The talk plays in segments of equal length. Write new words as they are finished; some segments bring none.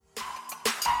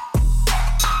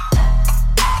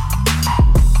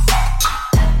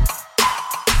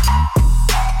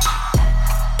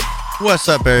What's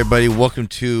up, everybody? Welcome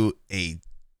to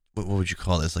what would you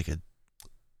call this? Like a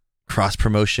cross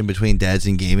promotion between Dads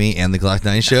and Gaming and the Glock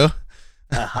 9 show?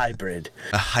 A hybrid.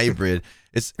 A hybrid.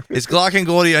 It's Glock and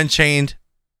Goldy Unchained.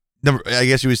 I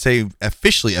guess you would say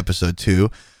officially episode 2.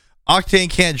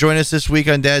 Octane can't join us this week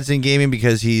on Dads and Gaming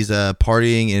because he's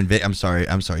partying in I'm sorry.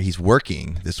 He's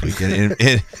working this weekend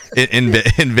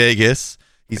in Vegas.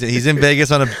 He's in Vegas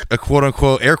on a quote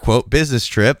unquote air quote business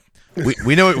trip.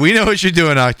 We know what you're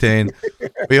doing, Octane.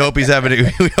 We hope he's having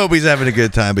a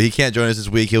good time, but he can't join us this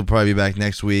week. He'll probably be back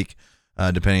next week,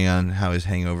 depending on how his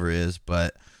hangover is.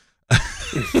 But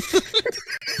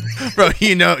bro,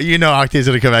 you know, Octane's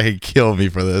gonna come back and kill me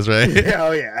for this, right?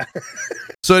 Oh yeah.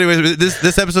 So, anyways,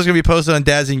 this episode's gonna be posted on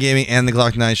Dads and Gaming and the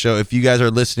Glock 9 show. If you guys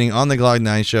are listening on the Glock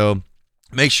 9 show,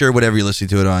 make sure whatever you're listening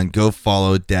to it on, go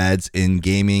follow Dads in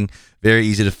Gaming. Very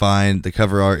easy to find. The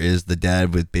cover art is the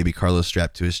dad with baby Carlos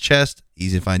strapped to his chest.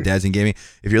 Easy to find Dads in Gaming.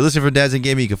 If you're listening for Dads in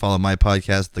Gaming, you can follow my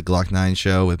podcast, The Glock 9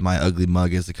 Show, with my ugly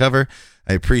mug as the cover.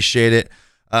 I appreciate it.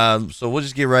 So we'll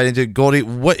just get right into it. Goldy,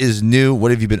 what is new?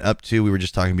 What have you been up to? We were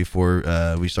just talking before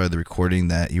we started the recording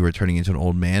that you were turning into an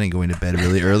old man and going to bed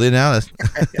really early now.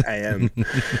 I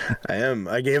am.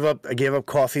 I gave up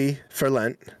coffee for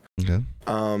Lent. Okay.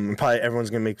 Probably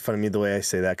everyone's gonna make fun of me the way I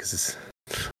say that because it's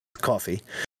coffee.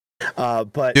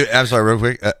 But dude, I'm sorry, real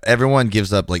quick. Everyone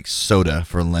gives up like soda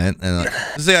for Lent, and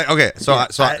okay.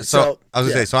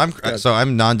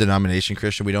 I'm non-denomination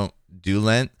Christian. We don't do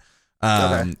Lent.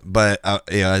 Okay. But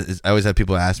I always have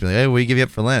people ask me like, "Hey, what do you give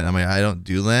up for Lent?" I'm like, "I don't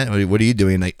do Lent. What are you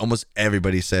doing?" Like almost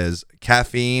everybody says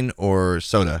caffeine or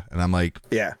soda, and I'm like,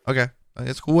 "Yeah, okay,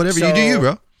 it's cool. Whatever you do,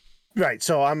 bro." Right.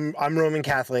 So I'm Roman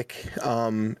Catholic,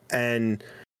 and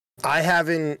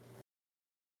I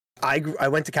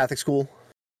went to Catholic school.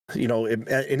 You know,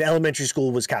 in elementary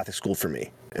school was Catholic school for me.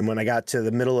 And when I got to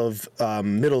the middle of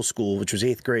middle school, which was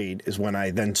 8th grade, is when I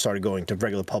then started going to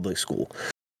regular public school.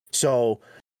 So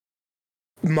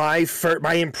my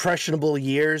impressionable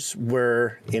years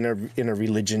were in a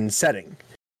religion setting.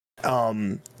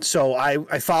 So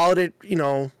I followed it, you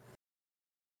know,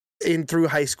 in through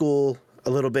high school a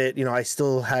little bit. You know, I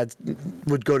still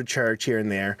would go to church here and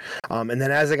there. And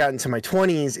then as I got into my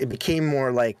 20s, it became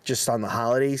more like just on the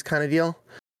holidays kind of deal.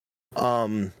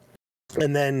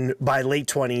 And then by late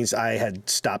 20s, I had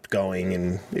stopped going,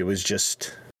 and it was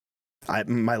just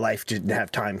my life didn't have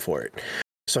time for it.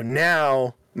 So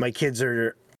now my kids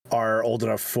are old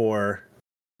enough for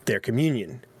their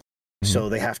communion. So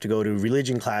they have to go to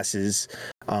religion classes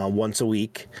once a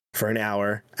week for an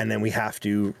hour, and then we have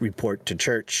to report to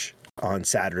church on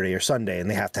Saturday or Sunday, and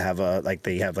they have to have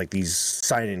these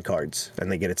sign-in cards, and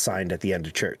they get it signed at the end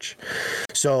of church.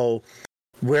 So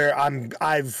where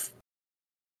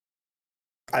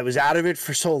I was out of it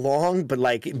for so long, but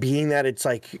like being that it's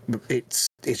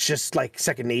just like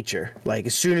second nature. Like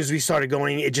as soon as we started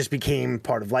going, it just became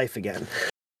part of life again.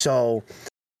 So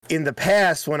in the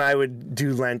past, when I would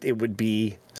do Lent, it would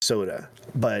be soda.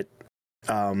 But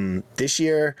this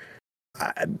year,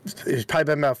 it's probably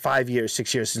been about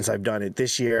 6 years since I've done it.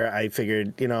 This year, I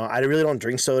figured, you know, I really don't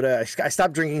drink soda. I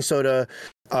stopped drinking soda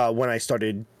when I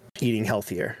started eating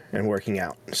healthier and working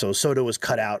out. So soda was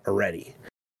cut out already.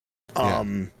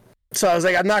 So I was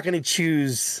like, I'm not going to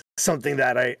choose something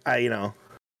that I you know,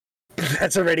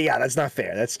 that's already out. That's not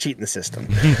fair. That's cheating the system.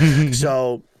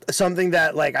 So something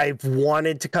that like I've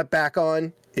wanted to cut back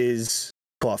on is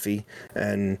coffee,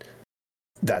 and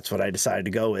that's what I decided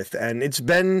to go with. And it's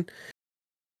better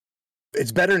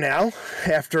now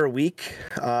after a week.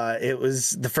 It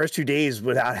was the first 2 days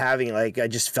without having, like, I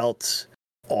just felt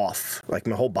off. Like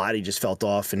my whole body just felt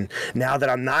off. And now that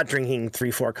I'm not drinking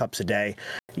 3-4 cups a day,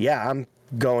 yeah, I'm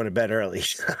going to bed early.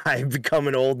 I've become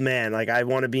an old man. Like I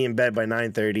want to be in bed by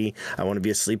 9:30. I want to be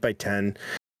asleep by 10.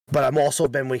 But I'm also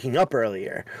been waking up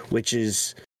earlier, which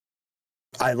is,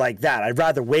 I like that. I'd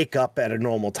rather wake up at a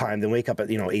normal time than wake up at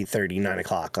 8:30, 9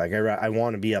 o'clock. Like I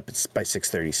want to be up by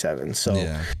 6:37. So.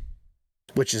 Yeah.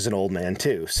 Which is an old man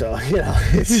too, so you know,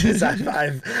 it's just,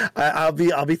 I'll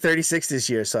be 36 this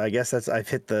year, so I guess I've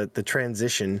hit the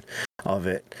transition of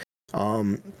it.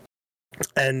 And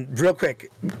real quick,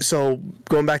 so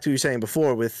going back to what you were saying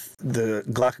before with the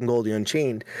Glock and Goldy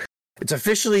Unchained, it's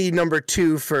officially number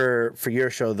 2 for your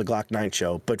show, the Glock 9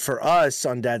 show, but for us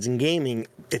on Dads and Gaming,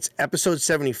 it's episode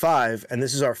 75, and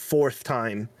this is our 4th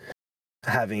time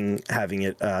having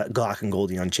it Glock and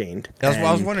Goldy Unchained.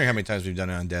 I was wondering how many times we've done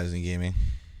it on Dads and Gaming.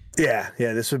 Yeah,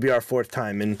 this would be our 4th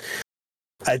time, and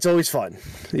it's always fun.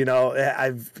 You know,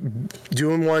 I've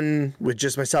doing one with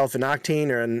just myself and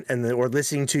Octane, or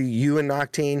listening to you and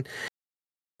Octane.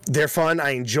 They're fun.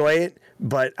 I enjoy it,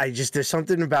 but there's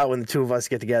something about when the two of us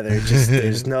get together. It just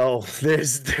there's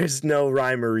no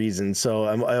rhyme or reason. So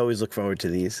I always look forward to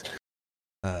these.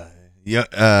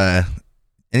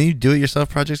 Any do-it-yourself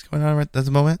projects going on at the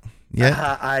moment?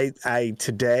 Yeah.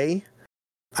 Today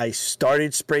I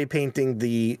started spray painting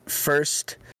the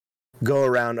first go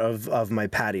around of my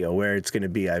patio where it's going to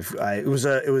be.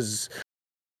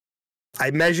 I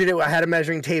measured it. I had a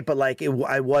measuring tape, but like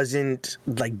I wasn't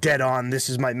like dead on. This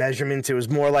is my measurements. It was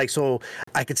more like so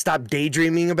I could stop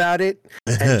daydreaming about it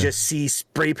and just see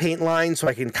spray paint lines, so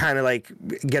I can kind of like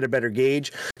get a better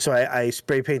gauge. So I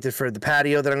spray painted for the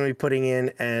patio that I'm going to be putting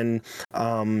in, and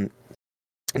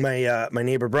my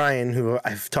neighbor Brian, who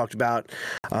I've talked about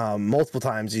multiple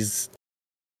times. He's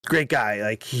a great guy.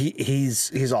 Like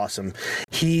he's awesome.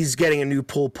 He's getting a new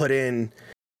pool put in.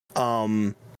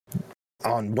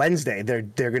 On Wednesday, they're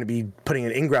going to be putting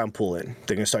an in-ground pool in.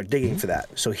 They're going to start digging for that.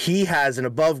 So he has an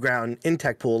above-ground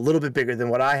Intech pool, a little bit bigger than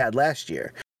what I had last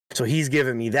year. So he's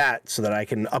giving me that so that I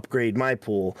can upgrade my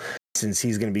pool since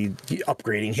he's going to be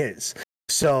upgrading his.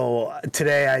 So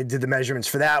today I did the measurements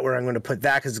for that, where I'm going to put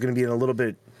that because it's going to be in a little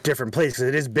bit different place because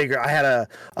it is bigger. I had a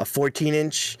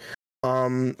 14-inch,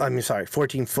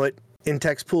 14-foot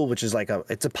Intex pool, which is like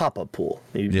it's a pop-up pool.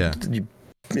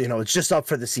 It's just up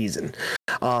for the season.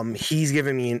 He's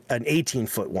giving me an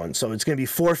 18-foot one. So it's going to be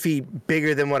 4 feet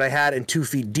bigger than what I had and 2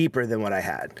 feet deeper than what I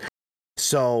had.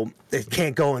 So it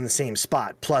can't go in the same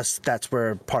spot. Plus, that's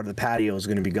where part of the patio is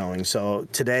going to be going. So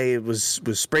today it was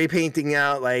spray painting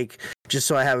out, like just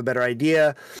so I have a better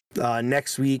idea.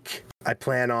 Next week, I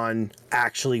plan on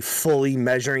actually fully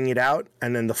measuring it out.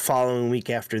 And then the following week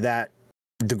after that,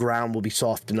 the ground will be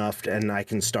soft enough and I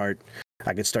could start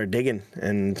digging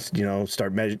and,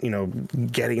 start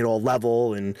getting it all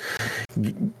level and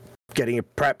getting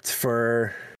it prepped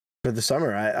for the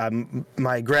summer.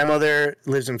 My grandmother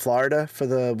lives in Florida for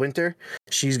the winter.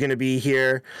 She's going to be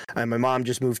here. And my mom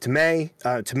just moved to Maine.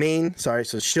 Sorry.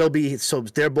 So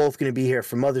they're both going to be here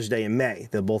for Mother's Day in May.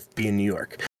 They'll both be in New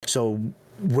York. So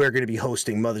we're going to be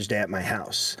hosting Mother's Day at my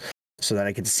house so that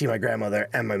I get to see my grandmother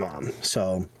and my mom.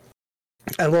 So,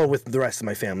 along with the rest of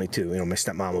my family too. My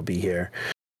stepmom will be here.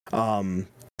 So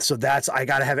I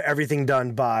got to have everything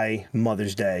done by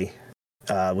Mother's Day,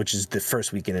 which is the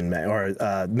first weekend in May or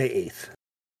May 8th.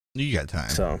 You got time.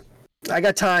 So I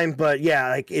got time, but yeah,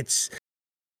 like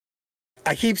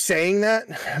I keep saying that,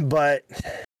 but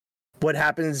what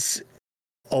happens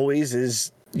always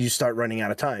is you start running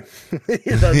out of time.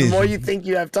 The more you think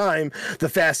you have time, the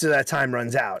faster that time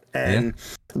runs out. And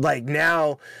like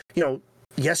now,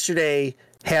 yesterday,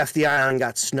 half the island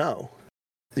got snow.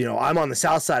 I'm on the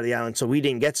south side of the island, so we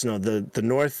didn't get snow. The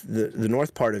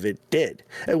north part of it did.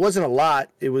 It wasn't a lot.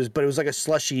 But it was like a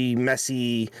slushy,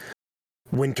 messy,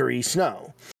 wintry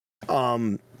snow.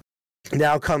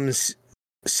 Now comes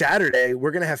Saturday,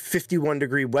 we're gonna have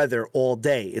 51-degree weather all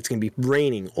day. It's gonna be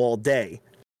raining all day.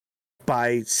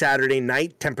 By Saturday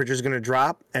night, temperature's gonna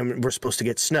drop, and we're supposed to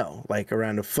get snow, like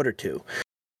around a foot or two.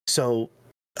 So,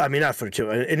 I mean, not a foot or two,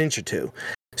 an inch or two.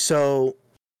 So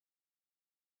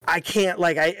I can't,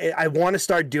 I want to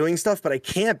start doing stuff, but I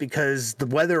can't because the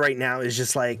weather right now is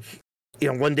just like,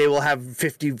 one day we'll have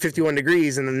 51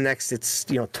 degrees and then the next it's,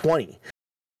 20.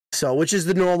 So, which is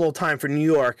the normal time for New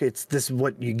York. This is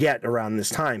what you get around this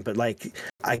time. But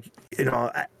I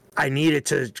need it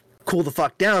to cool the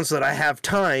fuck down so that I have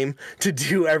time to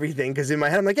do everything. Because in my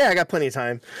head, I'm like, yeah, I got plenty of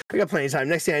time.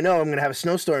 Next thing I know, I'm going to have a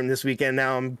snowstorm this weekend.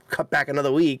 Now I'm cut back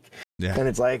another week. Yeah. And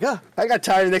it's like, I got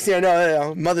tired. Next thing I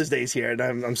know, Mother's Day's here and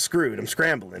I'm screwed. I'm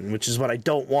scrambling, which is what I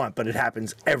don't want, but it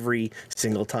happens every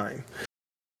single time.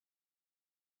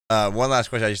 One last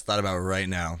question I just thought about right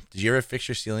now. Did you ever fix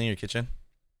your ceiling in your kitchen?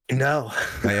 No.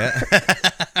 Not yet?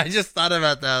 I just thought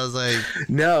about that. I was like,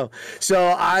 no.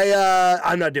 So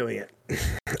I'm not doing it.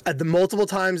 The multiple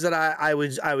times that I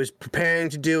was preparing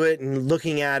to do it and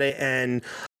looking at it, and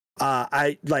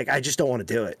I just don't want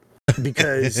to do it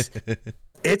because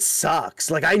it sucks.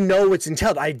 Like, I know what's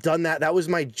entailed. I've done that. That was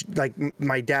my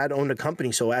dad owned a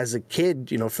company. So as a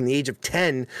kid, from the age of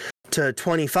 10 to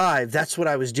 25, that's what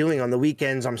I was doing on the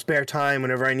weekends, on spare time,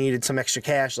 whenever I needed some extra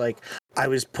cash. Like, I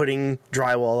was putting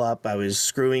drywall up. I was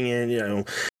screwing in,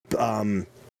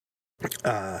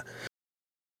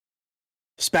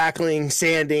 spackling,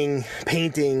 sanding,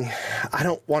 painting. I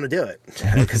don't want to do it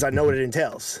because I know what it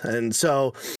entails. And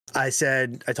so I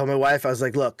told my wife, I was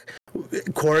like, look,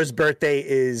 Cora's birthday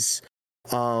is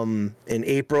in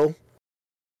April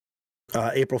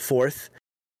 4th.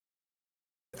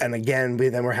 And again,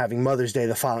 we're having Mother's Day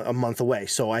a month away.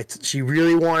 So she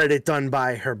really wanted it done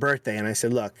by her birthday. And I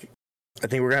said, look, I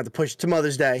think we're going to have to push it to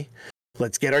Mother's Day.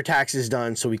 let's get our taxes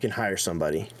done so we can hire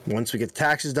somebody. Once we get the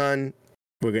taxes done,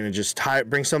 we're going to just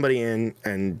bring somebody in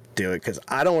and do it because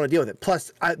I don't want to deal with it.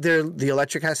 Plus, the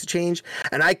electric has to change.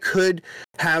 And I could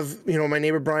have, my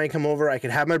neighbor Brian come over. I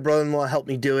could have my brother-in-law help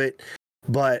me do it.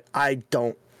 But I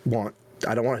don't want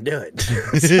to do it.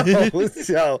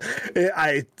 so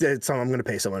I'm going to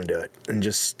pay someone to do it and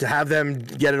just to have them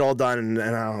get it all done. And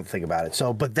I don't think about it.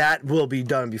 So, but that will be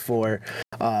done before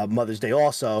Mother's Day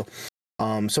also.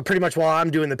 So pretty much while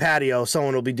I'm doing the patio,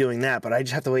 someone will be doing that. But I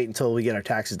just have to wait until we get our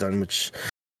taxes done, which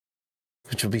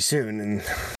will be soon. And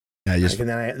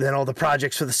then all the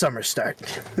projects for the summer start.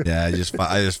 Yeah, I just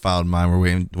filed mine. We're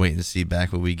waiting to see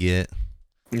back what we get.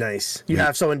 Nice. You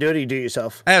have someone do it, or you do it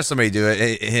yourself? I have somebody do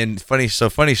it. And funny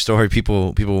story.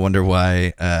 People wonder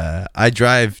why I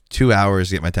drive 2 hours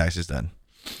to get my taxes done.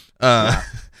 Well,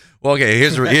 okay.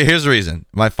 Here's the reason.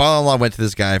 My father-in-law went to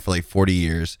this guy for like 40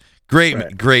 years.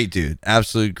 Great dude.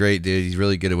 Absolute great dude. He's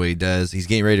really good at what he does. He's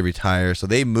getting ready to retire. So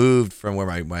they moved from where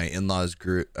my in-laws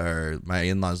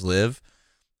live,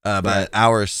 about an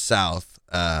hour south.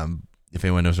 If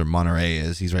anyone knows where Monterey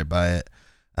is, he's right by it.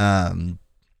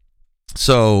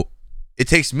 So it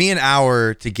takes me an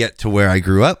hour to get to where I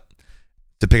grew up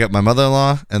to pick up my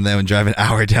mother-in-law, and then drive an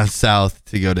hour down south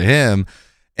to go to him.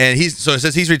 And so it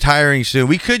says he's retiring soon.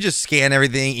 We could just scan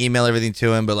everything, email everything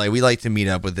to him, but like we like to meet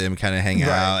up with him, kind of hang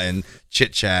out and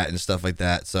chit chat and stuff like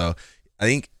that. So I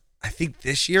think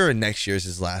this year or next year is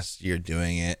his last year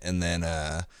doing it. And then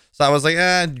so I was like,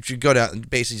 go down,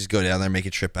 basically just go down there, make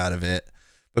a trip out of it.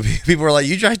 But people were like,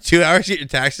 you drive 2 hours to get your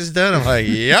taxes done? I'm like,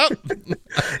 yep.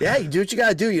 Yeah, you do what you got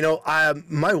to do.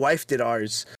 My wife did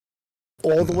ours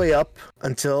all the way up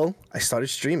until I started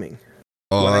streaming.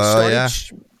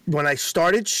 When I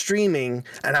started streaming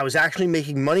and I was actually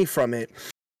making money from it,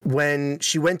 when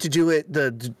she went to do it,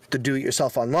 the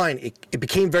do-it-yourself online, it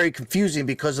became very confusing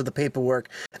because of the paperwork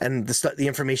and the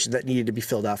information that needed to be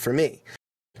filled out for me.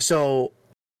 So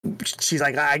she's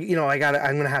like, I'm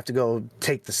gonna have to go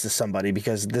take this to somebody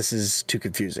because this is too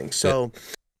confusing. So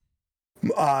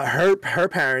her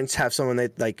parents have someone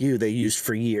that they used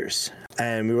for years,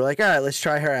 and we were like, all right, let's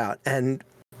try her out, and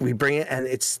we bring it, and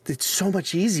it's so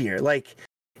much easier. Like,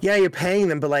 yeah, you're paying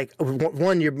them, but like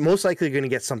one, you're most likely going to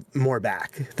get some more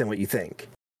back than what you think,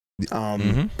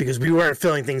 because we weren't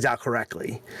filling things out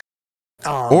correctly.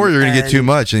 Or you're gonna get too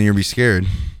much and you'll be scared.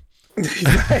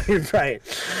 right.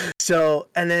 So,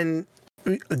 and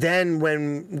then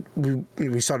when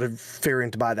we started figuring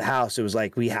to buy the house, it was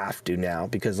like we have to now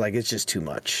because like it's just too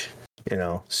much,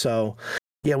 So,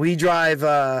 yeah, we drive.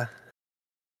 I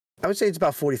would say it's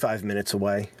about 45 minutes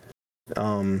away.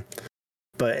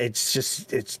 But it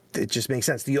just makes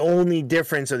sense. The only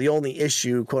difference or the only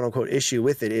issue, quote unquote, issue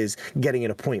with it is getting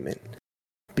an appointment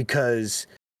because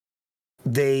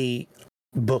they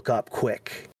book up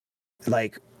quick.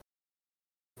 Like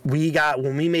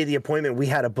when we made the appointment, we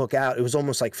had to book out. It was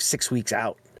almost like 6 weeks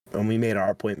out when we made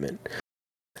our appointment,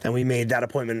 and we made that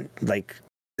appointment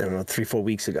 3-4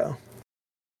 weeks ago.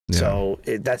 Yeah. So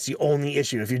that's the only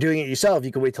issue. If you're doing it yourself,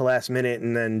 you can wait till last minute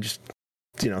and then just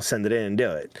send it in and do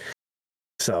it.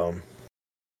 So,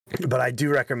 but I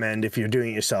do recommend if you're doing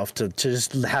it yourself to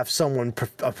just have someone,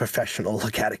 a professional,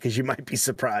 look at it because you might be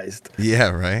surprised.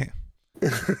 Yeah, right.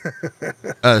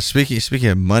 Speaking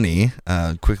of money,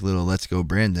 quick little let's go,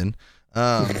 Brandon.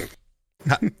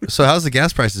 So how's the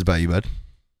gas prices by you, bud?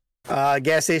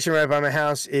 Gas station right by my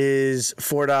house is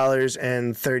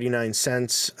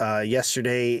 $4.39.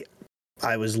 Yesterday,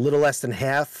 I was a little less than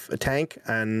half a tank,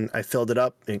 and I filled it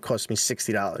up, and it cost me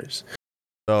 $60.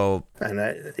 So and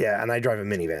I drive a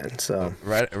minivan. So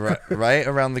right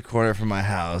around the corner from my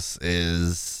house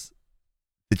is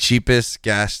the cheapest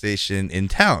gas station in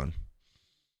town.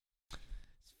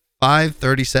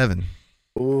 $5.37.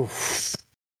 Oof.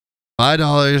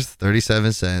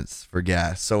 $5.37 for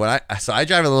gas. So I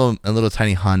drive a little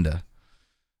tiny Honda,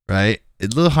 right? A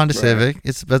little Honda Civic.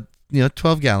 It's about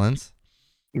 12 gallons.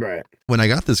 Right. When I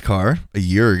got this car a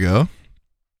year ago,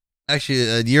 actually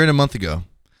a year and a month ago,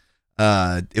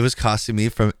 it was costing me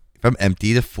from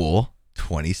empty to full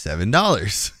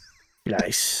 $27.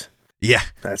 Nice. Yeah.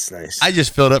 That's nice. I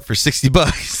just filled up for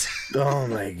 $60. Oh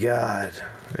my God.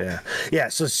 Yeah. Yeah.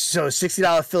 So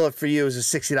 $60 fill up for you is a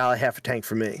 $60 half a tank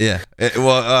for me. Yeah.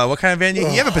 Well, what kind of van? You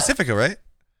have a Pacifica, right?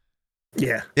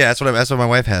 Yeah. Yeah. That's what my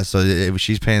wife has. So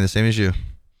she's paying the same as you.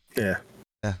 Yeah.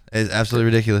 Yeah. It's absolutely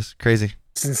ridiculous. Crazy.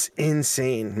 It's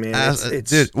insane, man.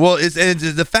 Dude. Well, it's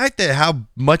the fact that how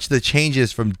much the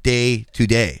changes from day to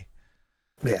day.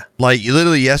 Yeah. Like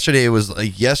literally yesterday,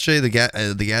 the gas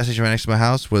station right next to my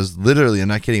house was literally, I'm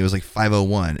not kidding, it was like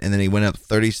 501, and then it went up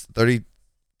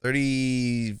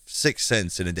 36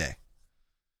 cents in a day.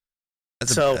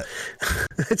 So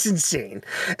that's insane.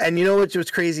 And you know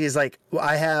what's crazy is like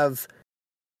I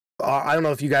don't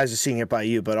know if you guys are seeing it by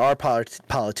you, but our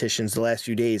politicians the last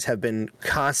few days have been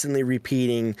constantly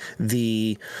repeating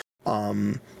the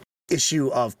issue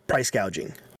of price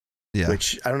gouging. Yeah.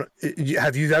 Which I don't know.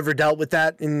 Have you ever dealt with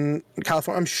that in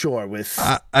California? I'm sure with.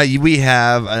 We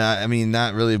have. I mean,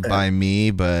 not really by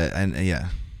me, but yeah.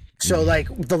 So, like,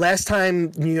 the last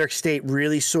time New York State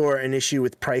really saw an issue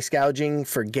with price gouging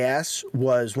for gas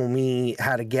was when we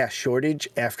had a gas shortage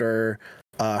after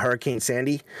Hurricane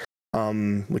Sandy,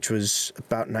 which was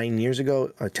about 9 years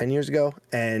ago or 10 years ago.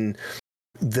 And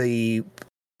the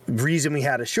reason we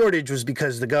had a shortage was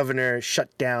because the governor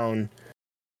shut down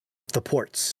the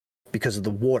ports because of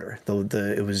the water.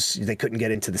 They couldn't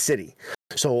get into the city.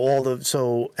 And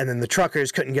then the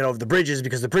truckers couldn't get over the bridges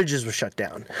because the bridges were shut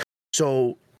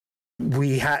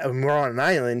we're on an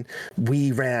island,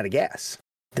 we ran out of gas.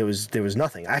 There was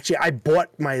nothing. Actually, I bought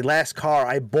my last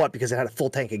car because it had a full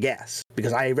tank of gas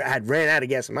because I had ran out of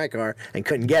gas in my car and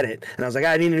couldn't get it. And I was like,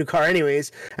 I need a new car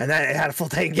anyways. And then it had a full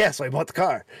tank of gas, so I bought the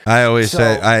car. I always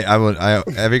say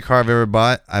every car I've ever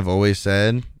bought, I've always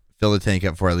said, fill the tank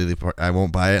up before I leave the port. I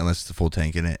won't buy it unless it's a full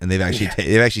tank in it. And they've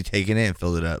actually taken it and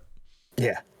filled it up.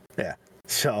 Yeah.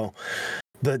 So,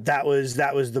 but that was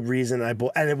the reason I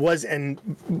bought, and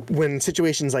when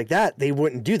situations like that, they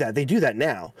wouldn't do that. They do that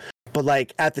now. But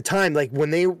like at the time, like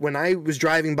when I was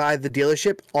driving by the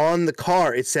dealership, on the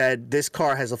car it said this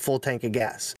car has a full tank of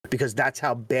gas because that's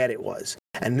how bad it was.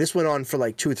 And this went on for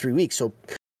like 2 or 3 weeks. So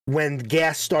when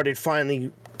gas started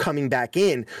finally coming back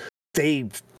in, they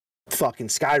fucking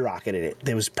skyrocketed it.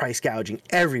 There was price gouging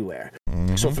everywhere.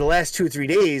 Mm-hmm. So for the last 2 or 3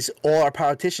 days, all our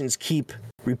politicians keep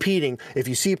repeating, if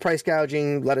you see price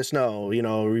gouging, let us know,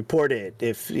 report it.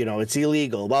 If, it's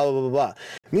illegal, blah, blah, blah, blah.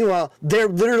 Meanwhile, they're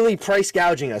literally price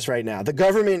gouging us right now. The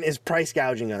government is price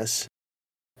gouging us.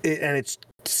 And this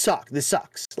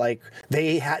sucks. Like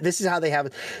this is how they have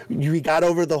it. We got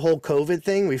over the whole COVID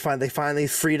thing. They finally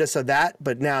freed us of that.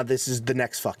 But now this is the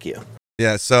next fuck you.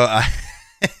 Yeah. So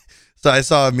I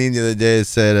saw a meme the other day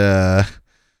that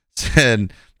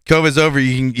said COVID's over.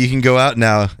 You can go out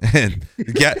now. And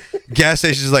gas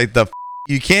stations like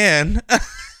you can.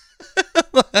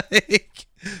 Like,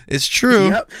 it's true.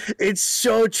 Yep. It's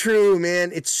so true,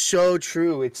 man. It's so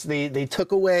true. It's they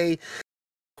took away.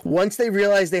 Once they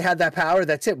realized they had that power,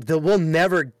 that's it. We'll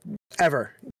never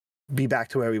ever be back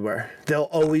to where we were. There'll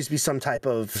always be some type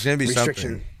of restriction.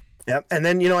 Something. Yep. And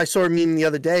then, I saw a meme the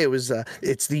other day. It was,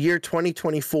 it's the year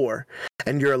 2024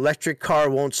 and your electric car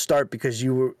won't start because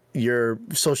your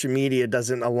social media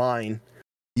doesn't align.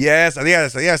 Yes.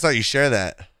 I saw you share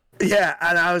that. Yeah.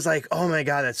 And I was like, oh my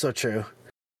God, that's so true.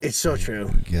 It's so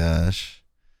true. Oh gosh.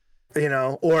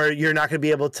 Or you're not going to be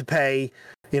able to pay,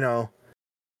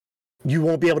 you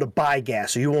won't be able to buy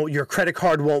gas, or your credit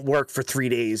card won't work for 3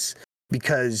 days.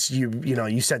 Because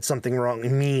you said something wrong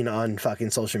and mean on fucking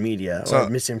social media or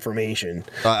misinformation.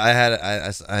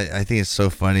 I think it's so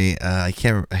funny. I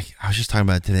was just talking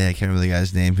about it today. I can't remember the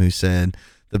guy's name who said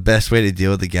the best way to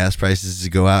deal with the gas prices is to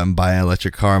go out and buy an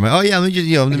electric car. I'm like, oh yeah, let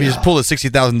me just pull the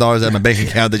 $60,000 out of my bank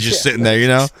account that's just sitting there.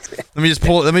 Let me just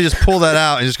pull that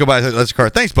out and just go buy an electric car.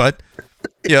 Thanks, bud.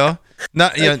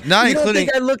 Not including. Don't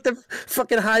think I looked at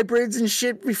fucking hybrids and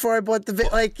shit before I bought the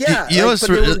double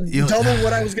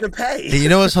what I was gonna pay. You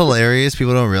know what's hilarious?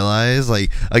 People don't realize. Like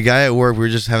a guy at work, we were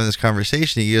just having this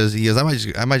conversation. He goes,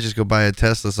 I might just go buy a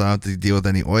Tesla, so I don't have to deal with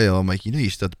any oil. I'm like, you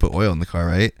still have to put oil in the car,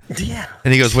 right? Yeah.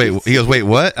 And he goes, wait,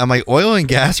 what? I'm like, oil and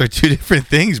gas are two different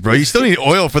things, bro. You still need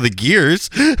oil for the gears.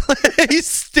 He's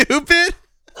stupid.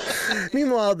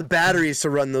 Meanwhile, the batteries to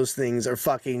run those things are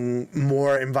fucking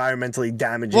more environmentally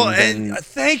damaging than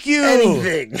thank you.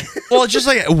 Anything. Well, just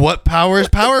like what powers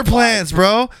power plants,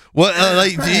 bro? What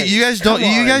you guys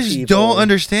don't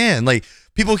understand. Like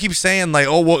people keep saying like,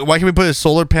 oh, well, why can't we put a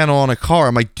solar panel on a car?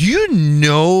 I'm like, do you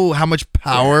know how much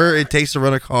power it takes to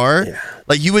run a car? Yeah.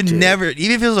 Like you would never,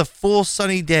 even if it was a full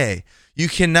sunny day. You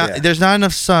cannot. Yeah. There's not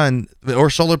enough sun or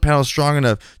solar panels strong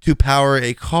enough to power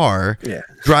a car. Yeah,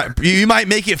 you might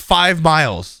make it 5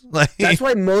 miles. Like that's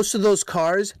why most of those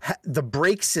cars, the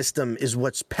brake system is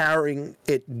what's powering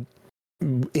it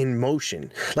in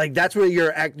motion. Like that's where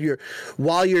you're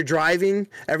while you're driving.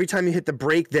 Every time you hit the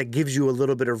brake, that gives you a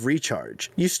little bit of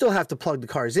recharge. You still have to plug the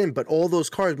cars in, but all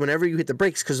those cars, whenever you hit the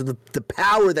brakes, because of the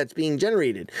power that's being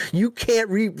generated, you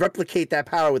can't replicate that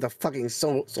power with a fucking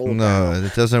solar No, panel.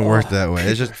 It doesn't work that way.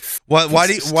 It's just why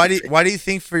do you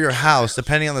think for your house,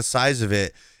 depending on the size of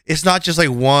it, it's not just like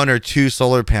 1 or 2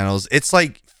 solar panels. It's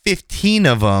like 15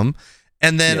 of them.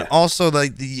 And then also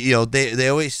like they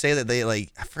always say that they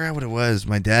like, I forgot what it was.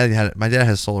 My dad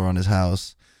has solar on his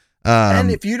house. And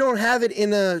if you don't have it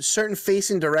in a certain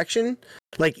facing direction,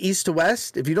 like east to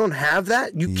west, if you don't have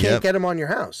that, you can't get them on your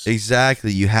house.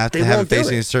 Exactly. You have to have it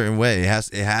facing a certain way. It has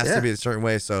to be a certain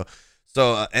way. So,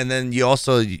 and then you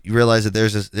realize that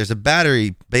there's a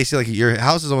battery. Basically, like your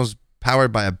house is almost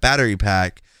powered by a battery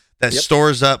pack that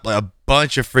stores up like a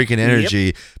bunch of freaking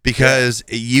energy because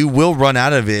you will run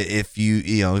out of it if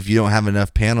you don't have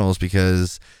enough panels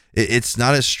because it's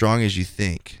not as strong as you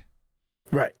think.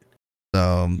 Right.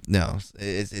 So no,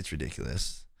 it's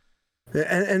ridiculous.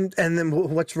 And then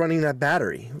what's running that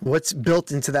battery? What's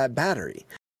built into that battery?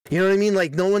 You know what I mean?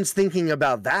 Like no one's thinking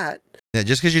about that. Yeah,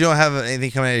 just because you don't have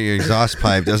anything coming out of your exhaust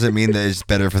pipe doesn't mean that it's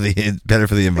better for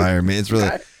the environment. It's really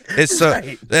it's so.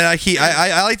 Right. And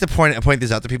I like to point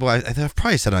this out to people. I've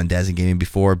probably said it on Dads and Gaming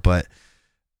before, but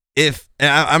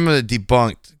I'm going to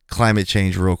debunk climate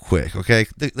change real quick, okay?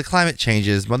 The climate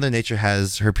changes. Mother Nature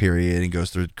has her period and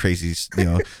goes through crazy,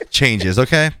 changes,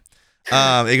 okay?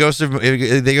 They go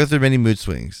through many mood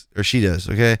swings, or she does,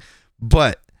 okay?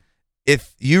 But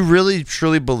if you really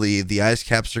truly believe the ice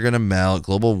caps are going to melt,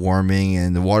 global warming,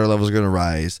 and the water levels are going to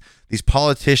rise, these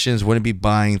politicians wouldn't be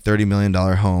buying $30 million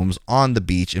homes on the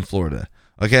beach in Florida,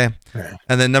 okay? Right.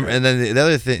 And then the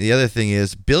other thing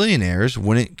is billionaires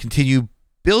wouldn't continue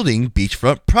building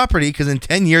beachfront property because in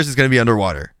 10 years it's going to be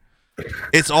underwater.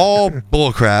 It's all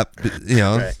bullcrap,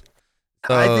 Right.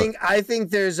 So, I think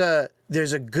there's a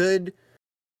good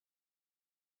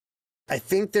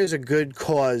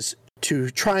cause to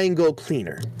try and go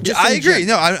cleaner. I agree.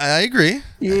 No, I agree.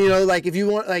 Like if you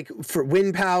want, like for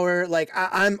wind power, like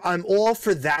I'm all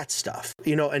for that stuff,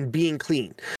 and being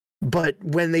clean. But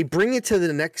when they bring it to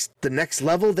the next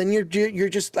level, then you're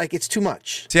just like it's too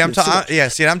much. See, I'm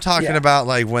talking about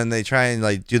like when they try and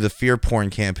like do the fear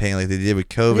porn campaign, like they did with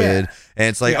COVID, and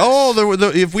it's like,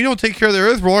 if we don't take care of the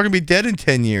earth, we're all gonna be dead in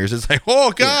 10 years. It's like,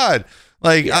 oh god,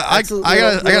 I gotta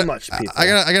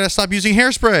stop using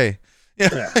hairspray.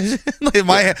 Yeah.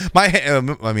 Like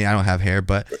I mean, I don't have hair,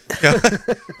 but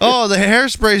oh, the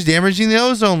hairspray is damaging the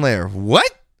ozone layer. What?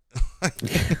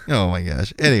 Oh my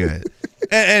gosh. Anyways,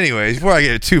 before I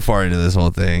get too far into this whole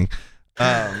thing,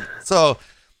 so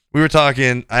we were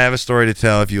talking. I have a story to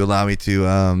tell if you allow me to.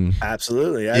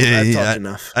 Absolutely, I've talked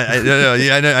enough.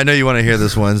 I know you want to hear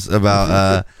this one's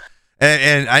about.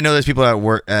 And I know there's people at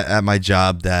work at my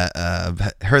job that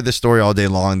heard this story all day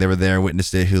long. They were there,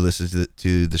 witnessed it, who listens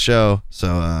to the show.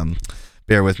 So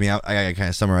bear with me. I kind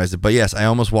of summarized it. But yes, I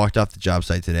almost walked off the job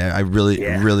site today. I really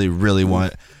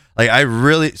want, I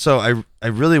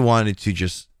really wanted to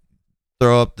just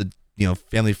throw up the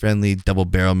family friendly double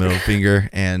barrel middle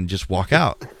finger and just walk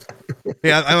out.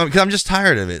 Yeah, because I'm just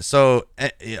tired of it. So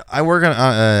I work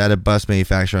at a bus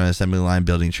manufacturer on an assembly line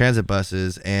building transit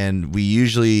buses, and we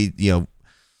usually,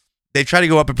 they try to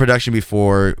go up in production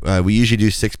before. We usually do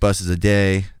 6 buses a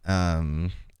day,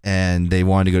 and they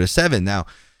wanted to go to 7. Now,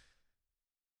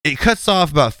 it cuts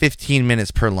off about 15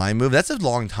 minutes per line move. That's a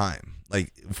long time,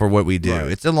 like for what we do.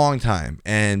 Right. It's a long time,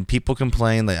 and people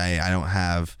complain like I don't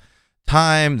have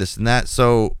time, this and that.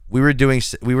 So we were doing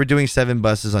 7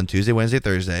 buses on Tuesday, Wednesday,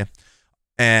 Thursday,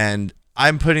 and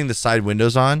I'm putting the side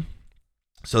windows on.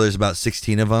 So there's about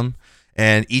 16 of them,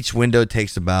 and each window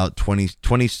takes about 20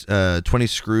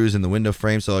 screws in the window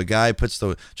frame. So a guy puts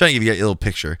trying to give you a little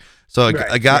picture. So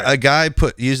a guy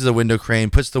uses a window crane,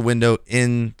 puts the window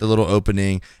in the little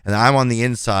opening, and I'm on the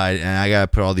inside, and I gotta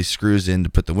put all these screws in to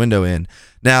put the window in.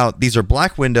 Now these are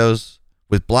black windows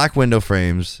with black window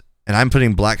frames, and I'm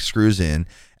putting black screws in. And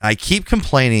I keep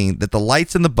complaining that the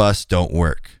lights in the bus don't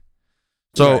work.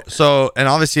 So, and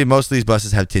obviously most of these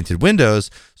buses have tinted windows.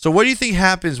 So what do you think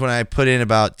happens when I put in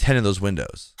about 10 of those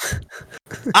windows?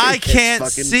 I can't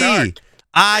see. Dark.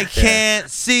 I can't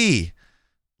see.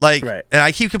 And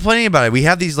I keep complaining about it. We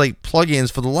have these like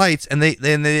plugins for the lights, and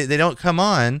they don't come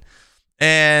on.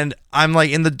 And I'm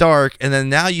like in the dark, and then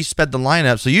now you sped the line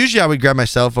up. So usually I would grab my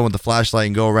cell phone with the flashlight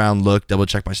and go around, look, double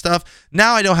check my stuff.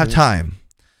 Now I don't have time.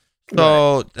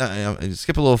 So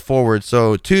skip a little forward.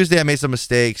 So Tuesday I made some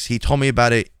mistakes. He told me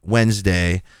about it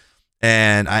Wednesday,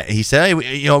 and he said,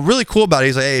 hey, really cool about it.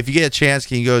 He's like, hey, if you get a chance,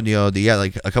 can you go? You got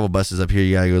like a couple buses up here.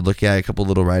 You gotta go look at a couple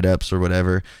little write ups or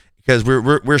whatever, because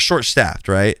we're short staffed,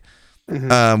 right?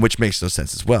 Mm-hmm. Which makes no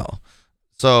sense as well.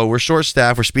 So we're short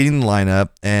staffed. We're speeding the lineup,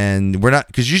 and we're not,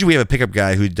 because usually we have a pickup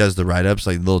guy who does the write ups,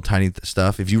 like little tiny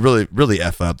stuff. If you really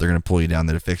f up, they're gonna pull you down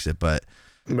there to fix it. But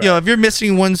if you're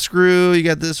missing one screw, you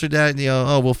got this or that,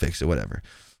 we'll fix it, whatever.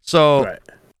 So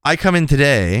I come in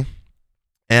today,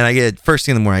 and I get first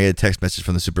thing in the morning, I get a text message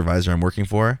from the supervisor I'm working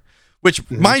for, which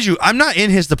mind you, I'm not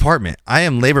in his department. I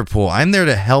am labor pool. I'm there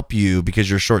to help you because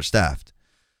you're short staffed.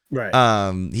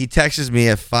 Right. He texts me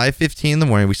at 5:15 in the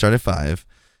morning. We start at 5,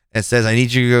 and says, "I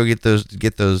need you to go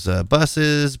get those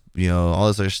buses, all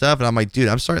this other stuff." And I'm like, "Dude,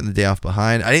 I'm starting the day off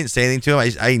behind." I didn't say anything to him.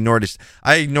 I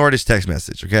ignored his text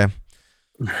message. Okay.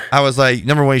 I was like,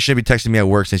 number one, you shouldn't be texting me at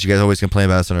work since you guys always complain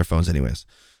about us on our phones, anyways.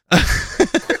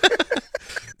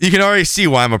 You can already see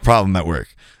why I'm a problem at work.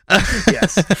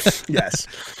 Yes.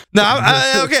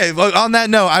 No, okay. Well, on that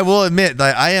note, I will admit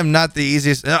that I am not the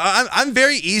easiest. I'm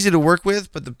very easy to work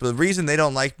with, but the reason they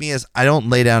don't like me is I don't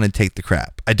lay down and take the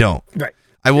crap. I don't. Right.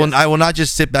 I will not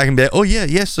just sit back and be like, "Oh yeah,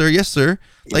 yes sir, yes sir."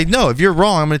 Like, no, if you're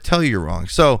wrong, I'm going to tell you you're wrong.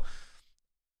 So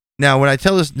now, when I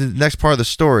tell the next part of the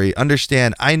story,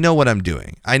 understand I know what I'm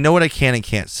doing. I know what I can and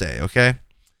can't say. Okay.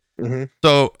 Mm-hmm.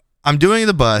 So I'm doing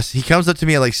the bus. He comes up to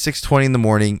me at like 6:20 in the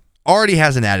morning. Already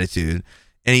has an attitude.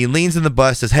 And he leans in the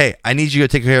bus, says, "Hey, I need you to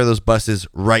take care of those buses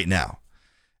right now."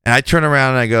 And I turn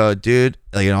around and I go, "Dude,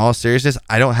 like, in all seriousness,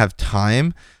 I don't have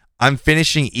time. I'm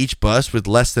finishing each bus with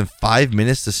less than 5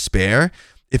 minutes to spare.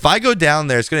 If I go down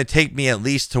there, it's going to take me at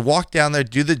least to walk down there,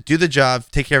 do the job,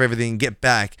 take care of everything, and get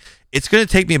back. It's going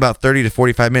to take me about 30 to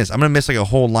 45 minutes. I'm going to miss like a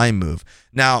whole line move."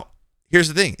 Now, here's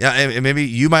the thing. And maybe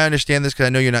you might understand this because I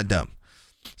know you're not dumb.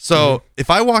 So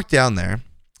if I walk down there,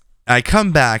 I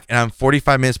come back and I'm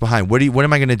 45 minutes behind. What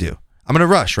am I going to do? I'm going to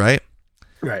rush, right?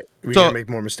 Right. We're going to make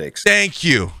more mistakes. Thank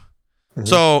you. Mm-hmm.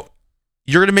 So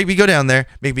you're going to make me go down there,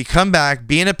 make me come back,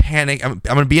 be in a panic. I'm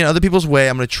going to be in other people's way.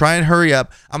 I'm going to try and hurry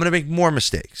up. I'm going to make more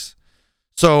mistakes.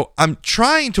 So I'm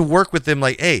trying to work with them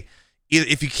like, hey,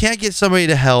 if you can't get somebody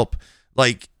to help,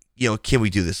 like, can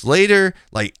we do this later?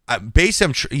 Like,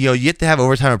 basically, you have to have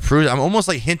overtime approved. I'm almost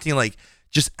like hinting like,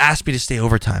 just ask me to stay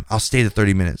overtime. I'll stay the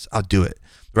 30 minutes. I'll do it.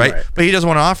 Right? But he doesn't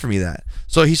want to offer me that.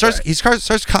 So he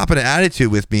starts copping an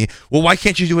attitude with me. Well, why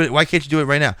can't you do it? Why can't you do it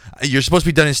right now? You're supposed to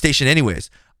be done in station anyways.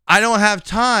 I don't have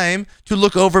time to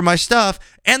look over my stuff,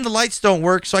 and the lights don't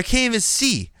work, so I can't even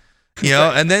see.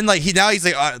 And then like he's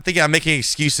like thinking I'm making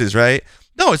excuses, right?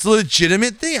 No, it's a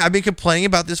legitimate thing. I've been complaining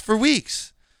about this for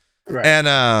weeks. Right.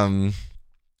 And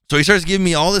so he starts giving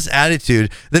me all this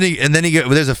attitude.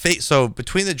 There's a fake. So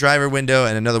between the driver window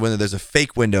and another window, there's a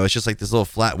fake window. It's just like this little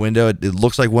flat window. It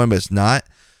looks like one, but it's not.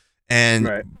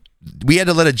 And we had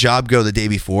to let a job go the day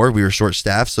before. We were short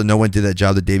staffed, so no one did that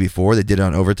job the day before. They did it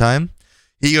on overtime.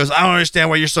 He goes, "I don't understand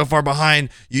why you're so far behind.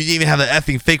 You didn't even have the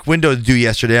effing fake window to do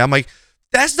yesterday." I'm like,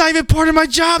 "That's not even part of my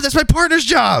job. That's my partner's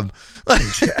job."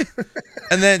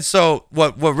 And then so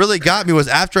what really got me was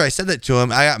after I said that to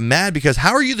him, I got mad because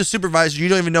how are you the supervisor? You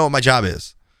don't even know what my job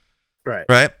is.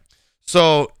 Right.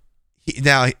 So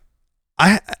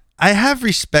I have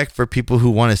respect for people who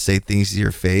want to say things to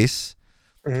your face.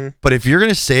 Mm-hmm. But if you're going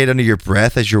to say it under your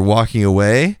breath as you're walking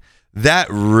away, that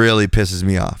really pisses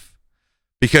me off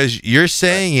because you're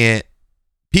saying it.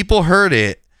 People heard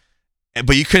it,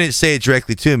 but you couldn't say it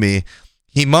directly to me.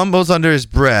 He mumbles under his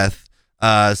breath.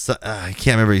 I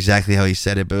can't remember exactly how he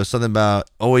said it, but it was something about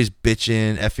always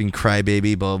bitching, effing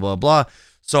crybaby, blah, blah, blah.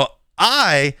 So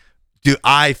I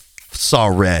saw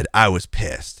red. I was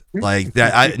pissed. Like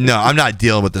that. I'm not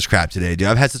dealing with this crap today, dude.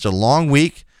 I've had such a long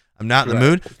week. I'm not in the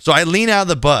mood. So I lean out of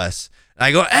the bus and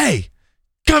I go, "Hey,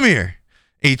 come here."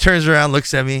 And he turns around,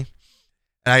 looks at me,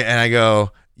 and I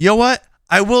go, "You know what?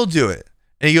 I will do it."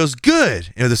 And he goes,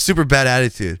 "Good." With a super bad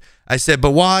attitude. I said, "But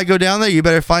while I go down there, you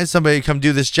better find somebody to come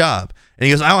do this job." And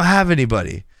he goes, "I don't have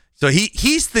anybody." So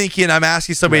he's thinking I'm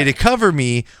asking somebody to cover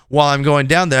me while I'm going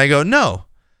down there. I go, "No."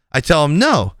 I tell him,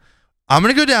 "No, I'm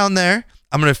going to go down there.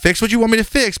 I'm going to fix what you want me to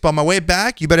fix. But on my way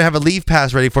back, you better have a leave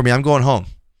pass ready for me. I'm going home."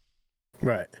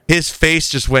 Right. His face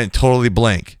just went totally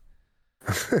blank.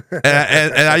 and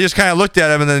I just kind of looked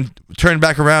at him and then turned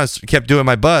back around and kept doing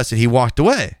my bus, and he walked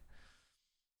away.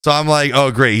 So I'm like, "Oh,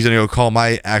 great. He's going to go call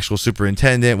my actual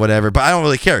superintendent, whatever." But I don't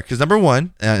really care because number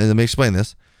one, and let me explain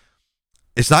this.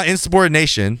 It's not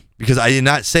insubordination because I did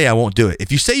not say I won't do it.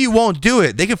 If you say you won't do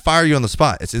it, they can fire you on the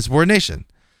spot. It's insubordination.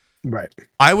 Right.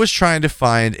 I was trying to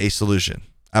find a solution.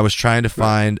 I was trying to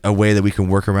find a way that we can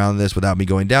work around this without me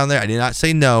going down there. I did not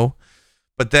say no.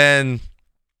 But then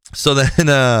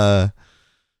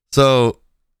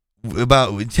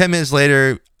about 10 minutes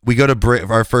later, we go to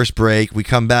our first break. We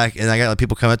come back, and I got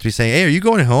people come up to me saying, "Hey, are you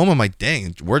going home?" I'm like,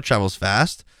 "Dang, word travels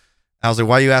fast." I was like,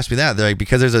 "Why do you ask me that?" They're like,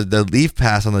 "Because there's the leave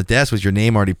pass on the desk with your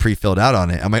name already pre-filled out on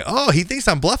it." I'm like, "Oh, he thinks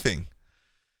I'm bluffing."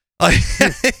 I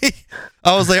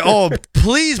was like, "Oh,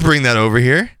 please bring that over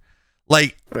here."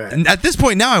 Like, at this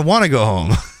point now, I want to go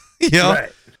home. Right.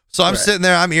 So I'm sitting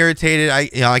there, I'm irritated.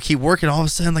 I keep working. All of a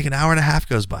sudden, like an hour and a half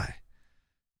goes by.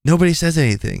 Nobody says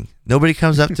anything. Nobody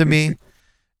comes up to me,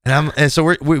 so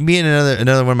we're me and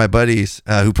another one of my buddies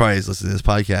who probably is listening to this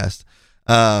podcast.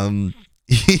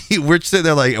 we're sitting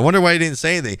there like, I wonder why he didn't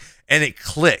say anything. And it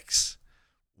clicks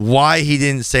why he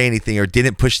didn't say anything or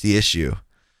didn't push the issue.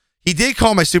 He did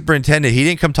call my superintendent. He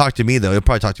didn't come talk to me, though. He'll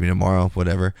probably talk to me tomorrow,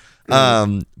 whatever.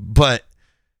 But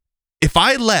if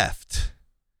I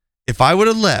would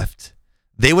have left,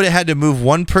 they would have had to move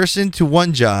one person to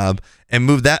one job and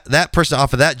move that person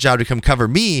off of that job to come cover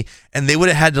me, and they would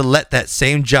have had to let that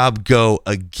same job go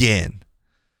again.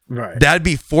 Right. That'd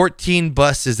be 14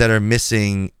 buses that are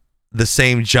missing the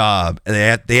same job,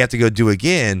 and they have to go do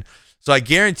again. So I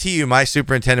guarantee you my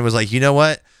superintendent was like, you know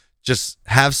what? Just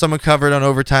have someone covered on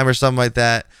overtime or something like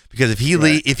that, because if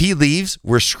he leaves,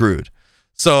 we're screwed.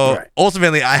 So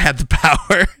ultimately, I had the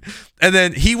power. And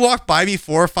then he walked by me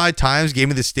 4 or 5 times, gave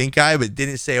me the stink eye, but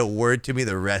didn't say a word to me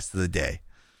the rest of the day.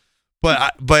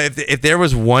 But if there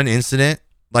was one incident,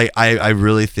 like I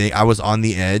really think I was on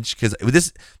the edge, because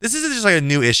this isn't just like a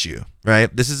new issue,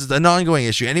 right? This is an ongoing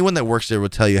issue. Anyone that works there will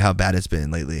tell you how bad it's been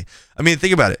lately. I mean,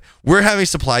 think about it. We're having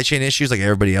supply chain issues like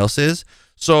everybody else is.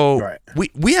 So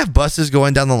we have buses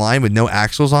going down the line with no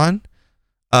axles on.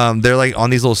 They're like on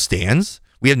these little stands.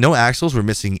 We have no axles. We're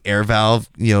missing air valve,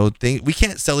 thing. We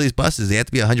can't sell these buses. They have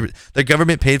to be 100%. They're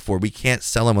government paid for. We can't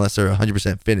sell them unless they're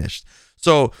 100% finished.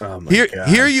 So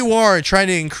here you are trying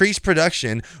to increase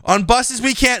production on buses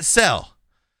we can't sell.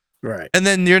 Right. And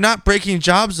then you're not breaking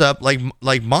jobs up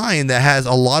like mine that has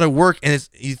a lot of work. And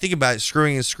you think about it,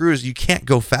 screwing in screws, you can't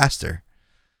go faster.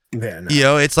 Yeah,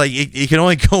 no. It's like it can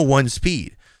only go one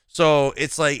speed. So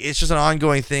it's like it's just an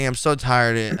ongoing thing. I'm so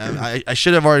tired. I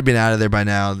should have already been out of there by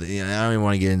now. I don't even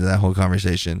want to get into that whole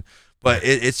conversation. But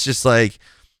it's just like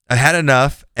I had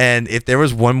enough. And if there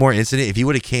was one more incident, if he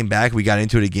would have came back, we got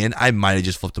into it again, I might have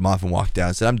just flipped him off and walked out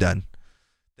and said, I'm done.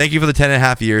 Thank you for the 10 and a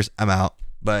half years. I'm out.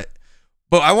 But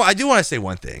I do want to say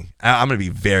one thing. I'm going to be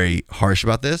very harsh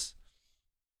about this.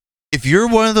 If you're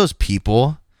one of those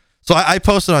people, so I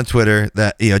posted on Twitter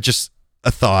that, just a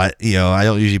thought, I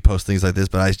don't usually post things like this,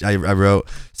 but I wrote,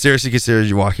 seriously consider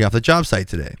you walking off the job site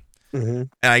today. Mm-hmm.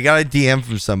 And I got a DM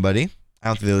from somebody. I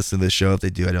don't think they listen to this show. If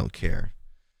they do, I don't care.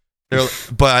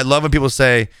 But I love when people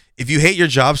say, if you hate your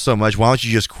job so much, why don't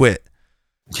you just quit?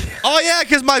 Yeah. Oh, yeah,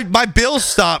 because my bills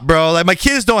stop, bro. Like, my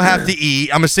kids don't have to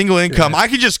eat. I'm a single income. Yeah. I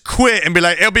could just quit and be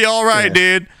like, it'll be all right,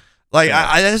 dude. Like,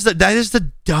 that is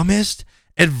the dumbest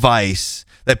advice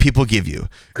that people give you.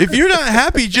 If you're not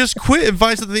happy, just quit and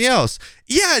find something else.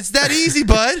 Yeah, it's that easy,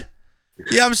 bud.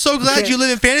 Yeah, I'm so glad you live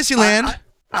in Fantasyland.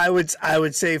 I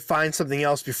would say find something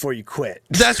else before you quit.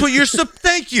 That's what you're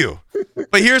thank you.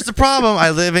 But here's the problem. I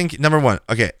live in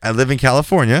I live in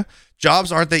California.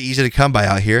 Jobs aren't that easy to come by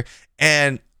out here.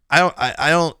 And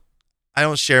I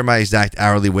don't share my exact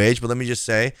hourly wage, but let me just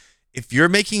say, if you're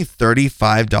making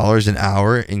 $35 an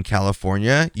hour in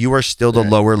California, you are still the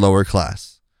lower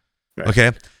class. Right.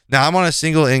 Okay. Now I'm on a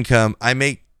single income. I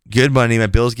make good money. My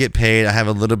bills get paid. I have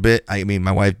a little bit. I mean,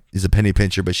 my wife is a penny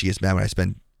pincher, but she gets mad when I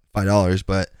spend $5.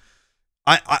 But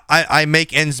I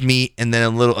make ends meet, and then a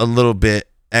little bit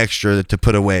extra to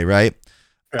put away. Right.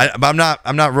 I'm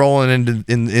not rolling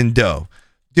in dough.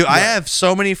 Dude, I have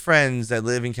so many friends that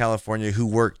live in California who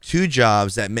work 2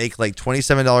 jobs that make like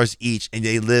 $27 each, and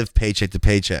they live paycheck to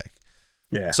paycheck.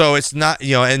 Yeah. So it's not,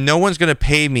 and no one's going to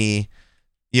pay me,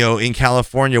 in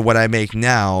California what I make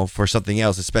now for something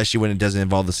else, especially when it doesn't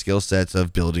involve the skill sets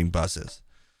of building buses.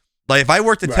 Like if I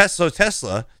worked at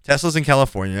Tesla's in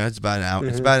California, it's about an hour,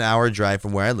 It's about an hour drive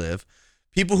from where I live.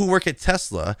 People who work at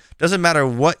Tesla, doesn't matter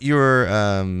what your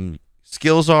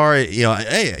skills are,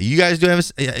 hey, you guys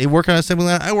you work on an assembly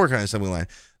line, I work on an assembly line.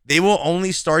 They will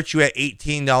only start you at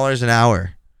 $18 an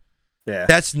hour. Yeah.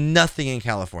 That's nothing in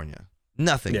California.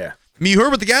 Nothing. Yeah. I mean, you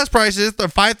heard what the gas price is, they're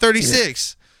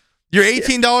 $5.36. You're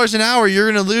 $18 an hour, you're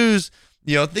gonna lose,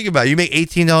 think about it. You make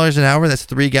 $18 an hour, that's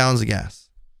 3 gallons of gas.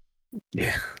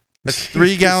 Yeah. That's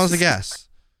 3 gallons of gas.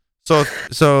 So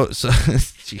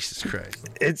Jesus Christ.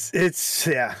 It's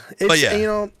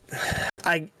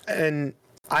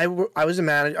I was a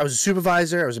manager. I was a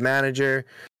supervisor. I was a manager.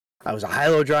 I was a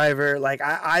high-low driver. Like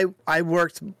I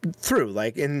worked through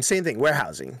and same thing,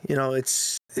 warehousing.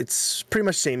 It's pretty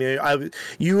much the same.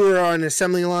 You were on an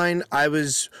assembly line. I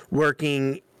was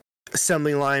working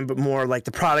assembly line, but more like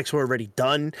the products were already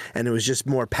done, and it was just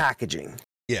more packaging.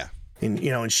 Yeah.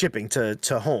 And shipping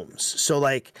to homes. So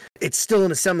it's still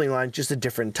an assembly line, just a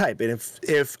different type. And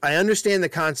if I understand the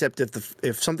concept,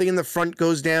 if something in the front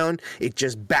goes down, it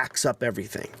just backs up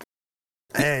everything.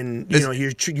 And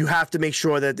you have to make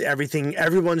sure that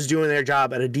everyone's doing their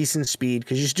job at a decent speed,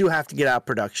 because you do have to get out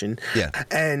production. Yeah.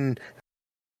 And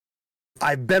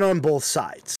I've been on both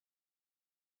sides.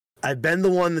 I've been the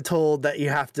one that told that you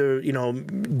have to,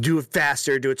 do it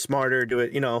faster, do it smarter, do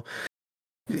it,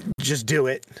 just do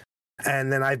it.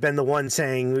 And then I've been the one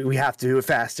saying we have to do it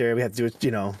faster. We have to do it,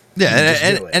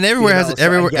 Yeah, and everywhere has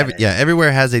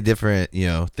everywhere has a different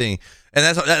thing,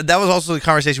 and that was also the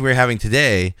conversation we were having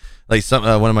today. Like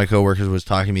one of my coworkers was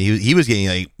talking to me. He was getting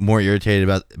like more irritated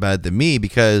about it than me,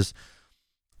 because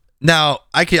now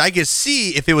I could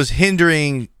see if it was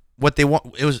hindering what they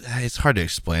want. It's hard to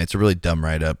explain. It's a really dumb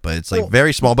write up, but it's like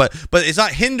very small. But it's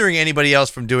not hindering anybody else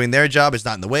from doing their job. It's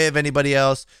not in the way of anybody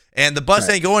else, and the bus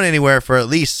ain't going anywhere for at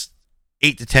least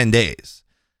 8 to 10 days.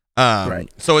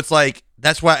 So it's like,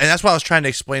 that's why I was trying to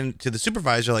explain to the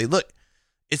supervisor, like, look,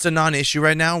 it's a non-issue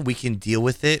right now. We can deal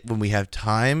with it when we have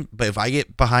time. But if I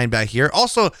get behind back here,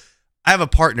 also, I have a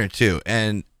partner too.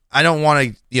 And I don't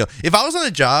want to, if I was on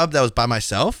a job that was by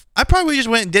myself, I probably just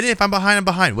went and did it. If I'm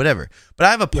behind, whatever. But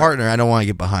I have a partner. I don't want to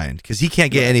get behind, because he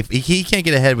can't get he can't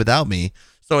get ahead without me.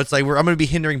 So it's like, I'm going to be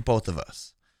hindering both of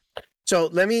us. So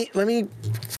let me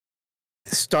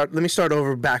start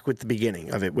over back with the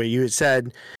beginning of it, where you had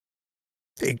said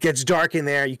it gets dark in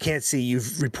there, you can't see,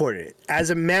 you've reported it. As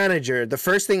a manager, the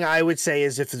first thing I would say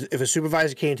is if a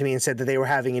supervisor came to me and said that they were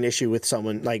having an issue with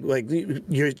someone, like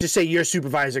you just say your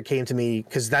supervisor came to me,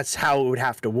 because that's how it would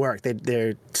have to work.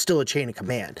 They're still a chain of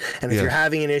command. And if you're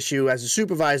having an issue as a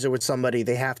supervisor with somebody,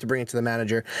 they have to bring it to the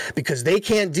manager, because they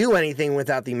can't do anything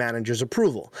without the manager's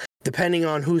approval. Depending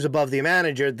on who's above the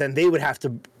manager, then they would have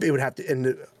to,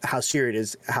 and how serious it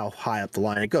is, how high up the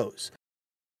line it goes.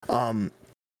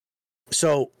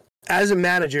 So as a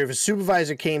manager, if a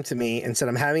supervisor came to me and said,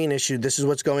 I'm having an issue, this is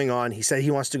what's going on, he said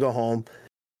he wants to go home,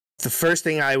 the first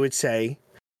thing I would say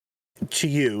to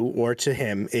you or to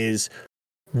him is,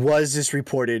 was this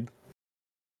reported?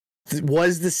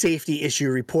 Was the safety issue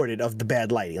reported of the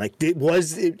bad lighting? Like,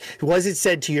 was it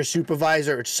said to your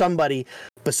supervisor or somebody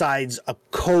besides a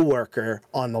coworker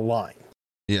on the line?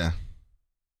 Yeah.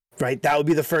 Right? That would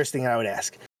be the first thing I would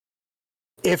ask.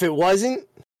 If it wasn't,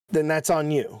 then that's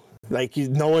on you. Like,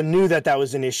 no one knew that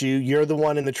was an issue. You're the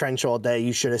one in the trench all day.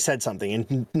 You should have said something.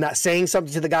 And not saying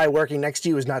something to the guy working next to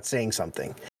you is not saying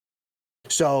something.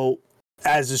 So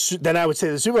then I would say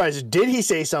to the supervisor, did he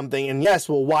say something? And yes,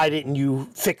 well, why didn't you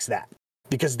fix that?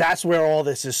 Because that's where all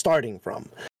this is starting from.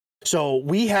 So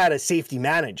we had a safety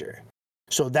manager.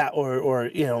 So that,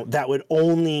 that would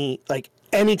only, like,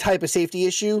 any type of safety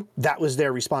issue, that was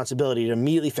their responsibility to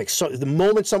immediately fix. So the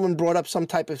moment someone brought up some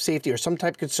type of safety or some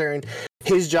type of concern,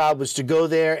 his job was to go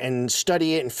there and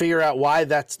study it and figure out why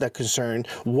that's the concern,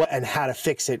 and how to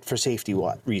fix it for safety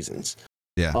reasons.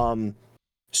 Yeah.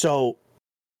 So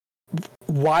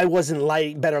why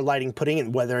wasn't better lighting putting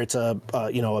in, whether it's a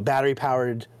battery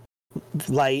powered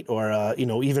light or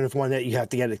even if one that you have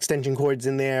to get extension cords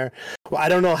in there. Well, I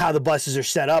don't know how the buses are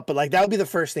set up, but like, that would be the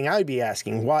first thing I would be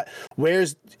asking.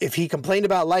 If he complained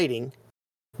about lighting,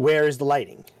 where is the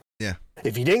lighting? Yeah.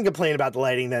 If he didn't complain about the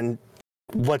lighting, then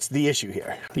what's the issue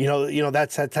here?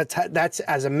 That's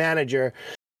as a manager,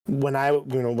 when I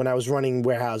was running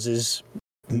warehouses,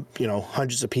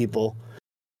 hundreds of people,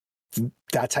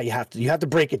 that's how you have to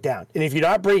break it down. And if you're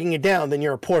not breaking it down, then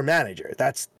you're a poor manager.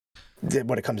 That's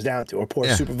what it comes down to, or poor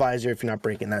supervisor if you're not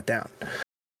breaking that down.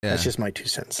 Yeah. That's just my 2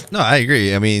 cents. No, I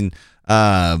agree. I mean,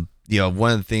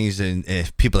 one of the things, and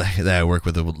if people that I work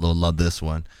with will love this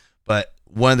one, but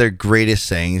one of their greatest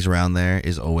sayings around there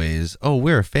is always, "Oh,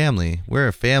 we're a family. We're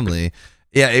a family."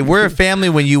 Yeah, we're a family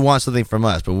when you want something from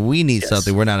us, but when we need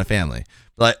something, we're not a family.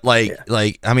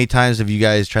 Like how many times have you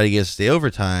guys tried to get us to stay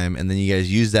overtime, and then you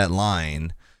guys use that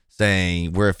line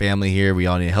saying, "We're a family here. We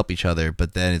all need to help each other,"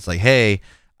 but then it's like, "Hey,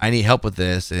 I need help with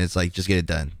this," and it's like, just get it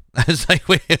done. It's like,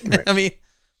 wait, right. I mean,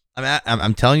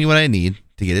 I'm telling you what I need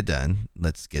to get it done.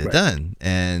 Let's get it done.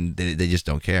 And they just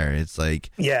don't care. It's like,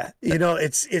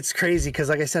 it's crazy. Cause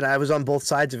like I said, I was on both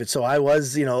sides of it. So I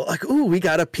was, like, ooh, we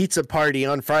got a pizza party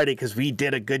on Friday cause we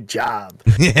did a good job.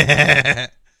 Yeah.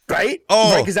 Right?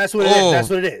 Oh, right, because that's what it is. That's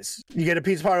what it is. You get a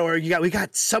pizza party, or we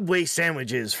got Subway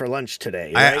sandwiches for lunch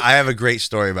today. Right? I have a great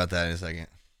story about that in a second.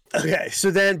 Okay,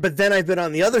 but then I've been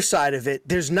on the other side of it.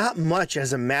 There's not much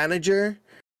as a manager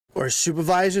or a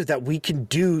supervisor that we can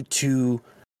do to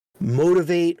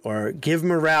motivate or give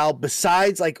morale,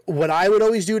 besides like what I would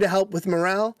always do to help with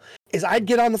morale is I'd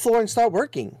get on the floor and start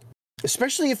working.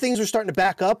 Especially if things were starting to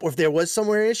back up, or if there was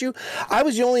somewhere an issue. I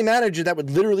was the only manager that would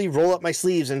literally roll up my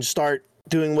sleeves and start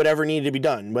doing whatever needed to be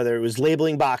done, whether it was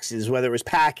labeling boxes, whether it was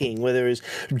packing, whether it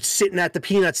was sitting at the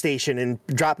peanut station and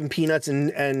dropping peanuts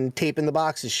and taping the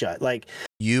boxes shut. Like,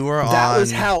 You were That on.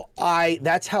 was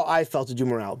that's how I felt to do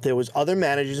morale. There was other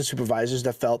managers and supervisors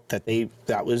that felt that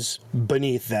that was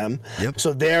beneath them. Yep.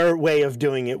 So their way of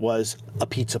doing it was a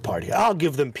pizza party. I'll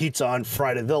give them pizza on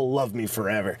Friday. They'll love me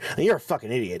forever. And you're a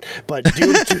fucking idiot. But do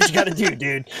what you gotta do,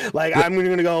 dude. Like, I'm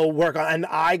gonna go work on, and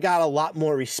I got a lot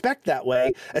more respect that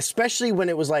way, especially when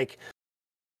it was like,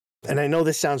 and I know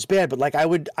this sounds bad, but like I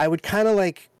would kind of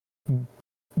like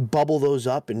bubble those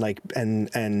up and like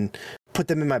and put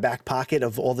them in my back pocket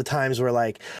of all the times where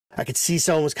like I could see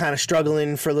someone was kind of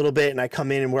struggling for a little bit, and I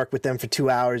come in and work with them for 2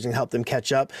 hours and help them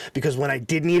catch up, because when I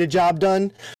did need a job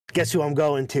done, guess who I'm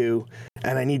going to,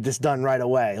 and I need this done right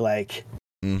away. Like,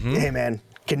 hey man,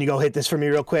 can you go hit this for me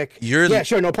real quick? Yeah,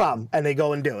 sure, no problem. And they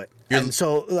go and do it. And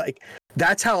so like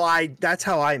that's how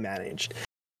I managed.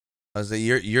 I was like,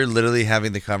 you're literally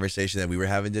having the conversation that we were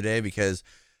having today, because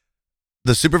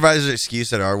the supervisor's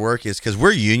excuse at our work is because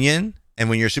we're union, and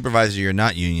when you're a supervisor, you're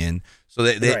not union. So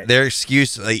Right. their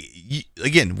excuse, like,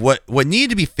 again, what needed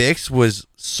to be fixed was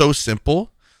so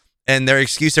simple, and their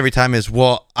excuse every time is,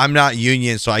 well, I'm not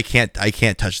union, so I can't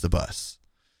touch the bus.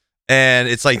 And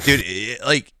it's like, dude,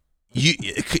 like, you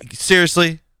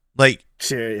seriously, like,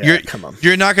 Sure, yeah, come on.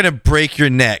 You're not gonna break your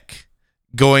neck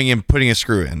going and putting a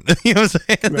screw in. You know what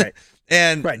I'm saying? Right.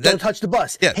 And don't touch the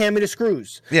bus. Yeah. Hand me the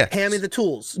screws. Yeah. Hand me the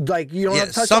tools. Like, you don't have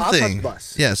to touch something. I'll touch the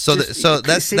bus. Yeah. So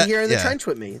that's sit here in the trench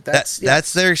with me.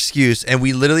 That's their excuse. And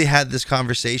we literally had this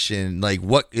conversation. Like,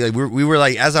 we were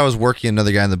like, as I was working,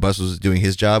 another guy on the bus was doing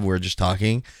his job. We were just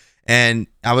talking, and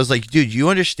I was like, dude, you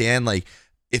understand? Like,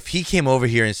 if he came over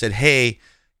here and said, hey,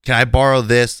 can I borrow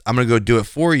this? I'm gonna go do it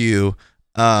for you.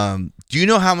 Do you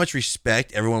know how much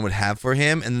respect everyone would have for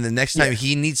him? And then the next time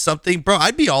he needs something, bro,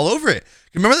 I'd be all over it.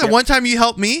 Remember that one time you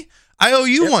helped me? I owe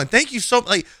you one. Thank you so much.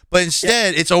 Like, but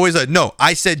instead, it's always a no.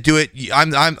 I said do it.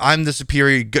 I'm the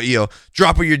superior.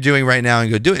 Drop what you're doing right now and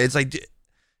go do it. It's like,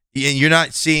 and you're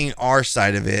not seeing our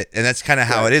side of it, and that's kind of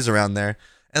how it is around there.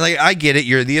 And like, I get it.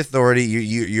 You're the authority.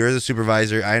 You're the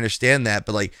supervisor. I understand that.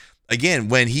 But like, again,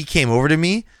 when he came over to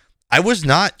me, I was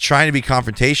not trying to be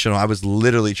confrontational. I was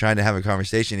literally trying to have a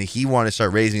conversation, and he wanted to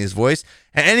start raising his voice.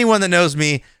 And anyone that knows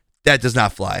me, that does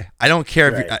not fly. I don't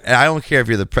care if I don't care if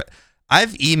you're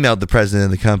I've emailed the president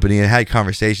of the company and had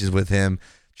conversations with him.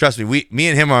 Trust me, me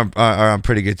and him are on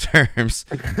pretty good terms.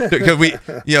 Because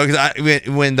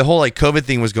when the whole like COVID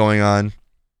thing was going on,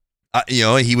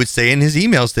 he would say in his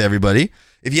emails to everybody,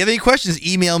 if you have any questions,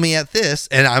 email me at this,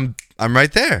 and I'm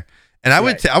right there. And I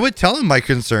would tell him my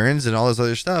concerns and all this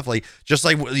other stuff, like just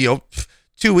like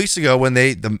 2 weeks ago when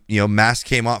the mask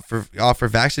came off for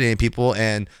vaccinated people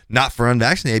and not for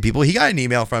unvaccinated people. He got an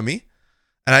email from me,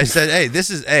 and I said,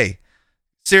 hey,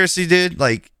 seriously, dude,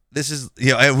 like, this is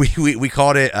and we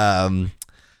called it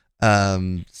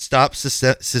stop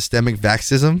systemic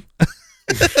vaxism.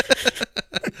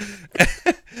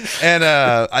 And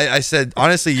I said,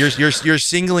 honestly, you're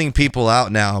singling people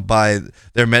out now by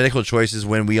their medical choices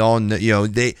when we all know,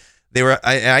 they were.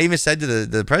 I even said to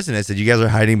the president, I said, you guys are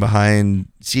hiding behind,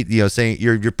 saying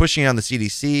you're pushing on the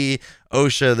CDC,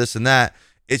 OSHA, this and that.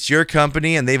 It's your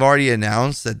company, and they've already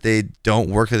announced that they don't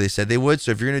work as they said they would.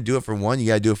 So if you're gonna do it for one, you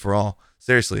gotta do it for all.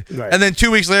 Seriously. Right. And then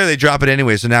 2 weeks later, they drop it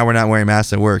anyway. So now we're not wearing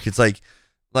masks at work. It's like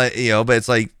but it's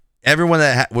like everyone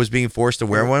that was being forced to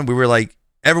wear one, we were like.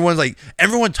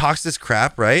 Everyone talks this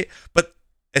crap, right? But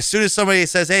as soon as somebody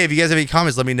says, hey, if you guys have any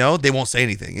comments, let me know, they won't say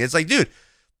anything. It's like, dude,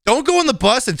 don't go on the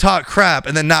bus and talk crap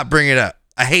and then not bring it up.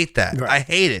 I hate that. Right. I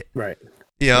hate it. Right.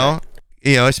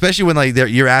 Especially when like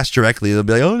you're asked directly, they'll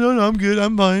be like, oh, no, I'm good.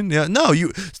 I'm fine. No,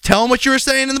 you tell them what you were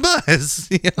saying in the bus.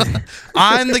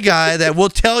 I'm the guy that will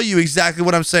tell you exactly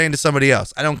what I'm saying to somebody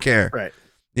else. I don't care. Right.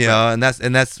 And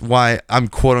that's why I'm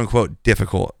quote unquote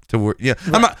difficult to work. Yeah,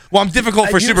 right. I'm difficult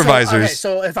for supervisors.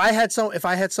 So if I had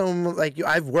some like you,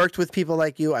 I've worked with people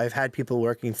like you. I've had people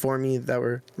working for me that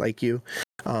were like you,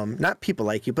 not people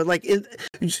like you, but like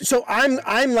so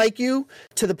I'm like you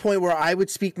to the point where I would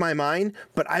speak my mind,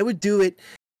 but I do it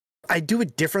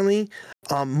differently,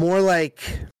 more like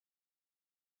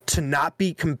to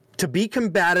be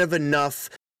combative enough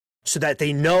so that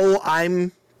they know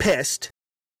I'm pissed.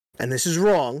 And this is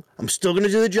wrong. I'm still going to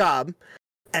do the job.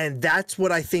 And that's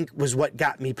what I think was what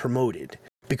got me promoted,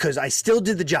 because I still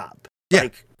did the job,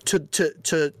 like to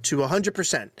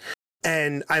 100%.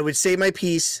 And I would say my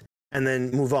piece and then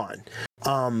move on.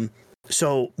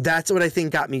 So that's what I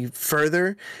think got me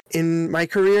further in my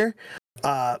career.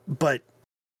 But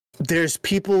there's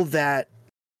people that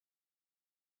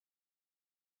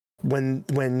when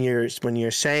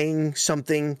you're saying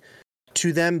something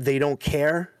to them, they don't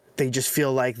care. They just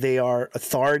feel like they are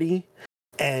authority,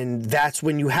 And that's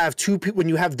when you have when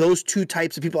you have those two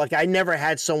types of people. Like I never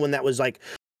had someone that was like,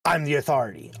 I'm the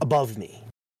authority above me.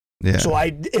 Yeah. So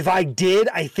if I did,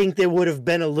 I think there would have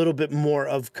been a little bit more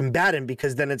of combatant,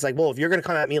 because then it's like, well, if you're going to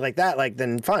come at me like that, like,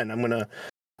 then fine.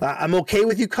 I'm okay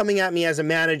with you coming at me as a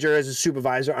manager, as a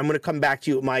supervisor. I'm going to come back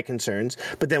to you with my concerns,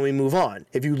 but then we move on.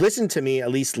 If you listen to me,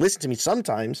 at least listen to me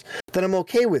sometimes, then I'm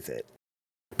okay with it.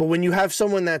 But when you have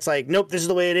someone that's like, nope, this is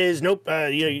the way it is. Nope,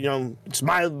 you know, it's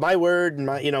my word, and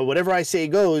my, whatever I say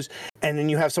goes. And then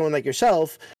you have someone like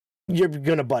yourself, you're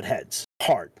gonna butt heads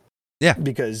hard. Yeah.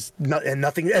 Because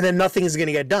nothing is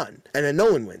gonna get done, and then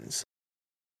no one wins.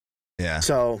 Yeah.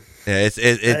 So yeah,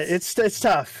 it's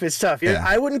tough. It's tough. Yeah.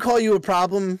 I wouldn't call you a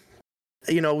problem.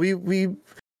 We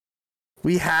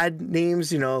had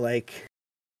names. Like.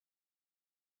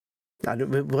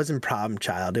 It wasn't problem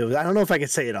child. It was, I don't know if I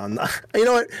could say it on the. You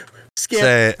know what? Skip.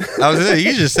 Say it. You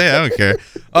can just say it. I don't care.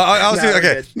 I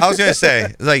was gonna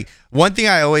say, like, one thing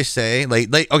I always say,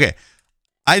 like okay,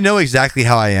 I know exactly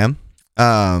how I am.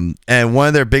 And one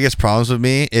of their biggest problems with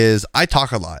me is I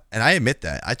talk a lot, and I admit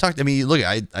that. Look,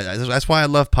 that's why I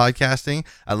love podcasting.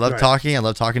 I love talking. I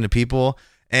love talking to people,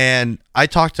 and I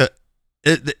talk to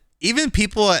even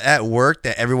people at work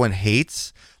that everyone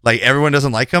hates. Like everyone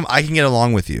doesn't like them. I can get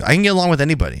along with you. I can get along with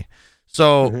anybody.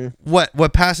 So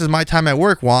what passes my time at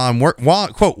work while I'm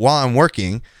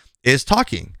working is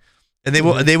talking, and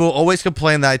they will always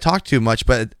complain that I talk too much.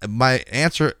 But my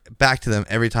answer back to them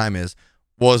every time is,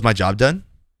 "Well, is my job done?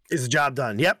 Is the job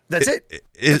done? Yep, that's it.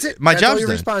 That's it. My job's your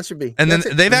done." Response should be. And that's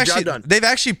then it. they've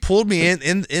actually pulled me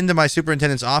into my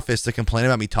superintendent's office to complain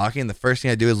about me talking. And the first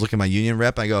thing I do is look at my union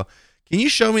rep. I go, "Can you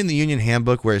show me in the union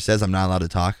handbook where it says I'm not allowed to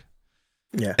talk?"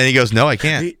 Yeah. And he goes, "No, I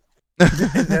can't."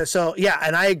 So yeah,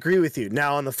 and I agree with you.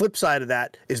 Now on the flip side of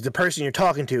that is the person you're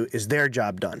talking to, is their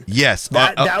job done? Yes.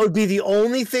 That would be the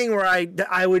only thing where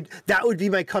that would be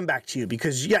my comeback to you,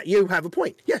 because yeah, you have a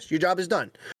point. Yes, your job is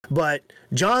done. But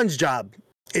John's job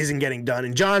isn't getting done,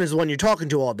 and John is the one you're talking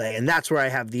to all day, and that's where I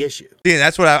have the issue. Yeah,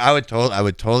 that's what I would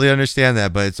totally understand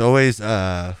that, but it's always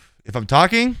if I'm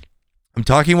talking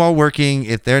while working.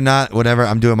 If they're not, whatever,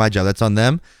 I'm doing my job. That's on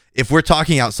them. If we're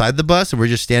talking outside the bus and we're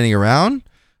just standing around,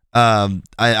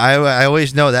 I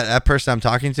always know that person I'm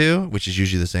talking to, which is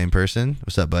usually the same person.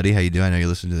 What's up, buddy? How you doing? I know you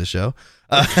listen to the show.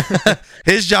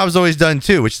 His job's always done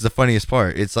too, which is the funniest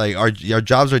part. It's like our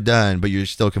jobs are done, but you're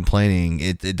still complaining.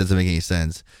 It doesn't make any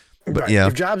sense. But right.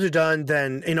 If jobs are done,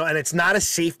 then and it's not a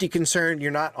safety concern.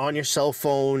 You're not on your cell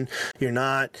phone. You're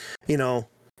not,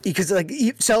 because like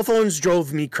cell phones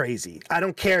drove me crazy. I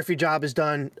don't care if your job is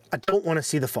done. I don't want to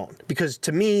see the phone, because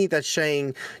to me that's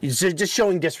just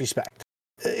showing disrespect.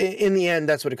 In the end,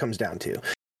 that's what it comes down to.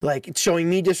 Like, it's showing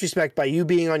me disrespect by you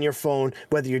being on your phone,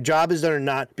 whether your job is done or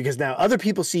not, because now other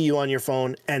people see you on your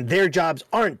phone and their jobs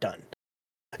aren't done.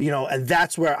 And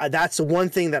that's the one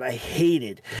thing that I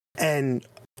hated. And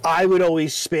I would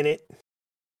always spin it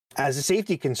as a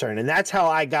safety concern. And that's how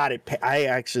I got it.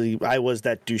 I was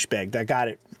that douchebag that got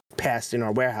it passed in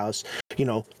our warehouse.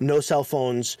 No cell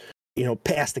phones,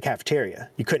 past the cafeteria.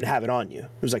 You couldn't have it on you.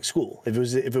 It was like school.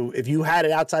 If you had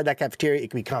it outside that cafeteria, it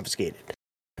could be confiscated.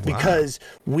 Wow. Because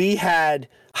we had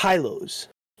high-lows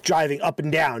driving up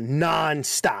and down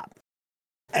nonstop.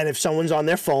 And if someone's on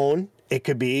their phone,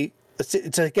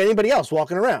 it's like anybody else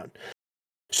walking around.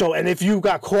 So, and if you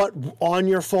got caught on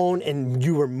your phone and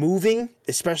you were moving,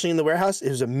 especially in the warehouse, it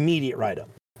was immediate write-up.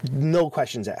 No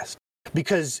questions asked.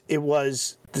 Because it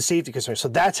was the safety concern. So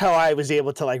that's how I was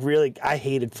able to I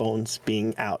hated phones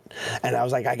being out. And I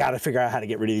was like, I got to figure out how to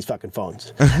get rid of these fucking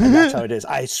phones. And that's how it is.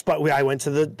 I went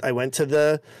to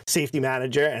the safety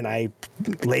manager and I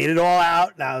laid it all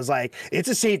out. And I was like, it's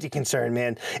a safety concern,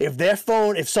 man.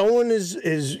 If someone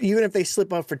is even if they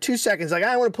slip up for 2 seconds, like,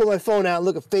 I want to pull my phone out and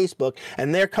look at Facebook,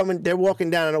 and they're walking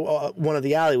down one of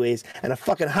the alleyways and a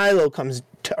fucking high-low comes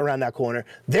around that corner,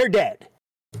 they're dead.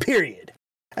 Period.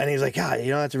 And he's like,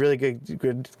 that's a really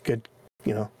good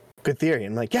theory.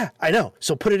 And I'm like, yeah, I know.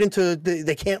 So put it into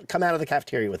they can't come out of the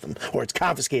cafeteria with them, or it's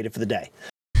confiscated for the day.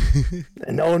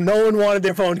 And no one wanted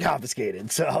their phone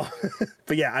confiscated. So,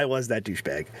 but yeah, I was that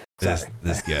douchebag. This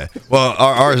guy. Well,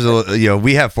 ours,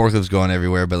 we have forklifts going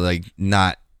everywhere, but like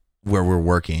not where we're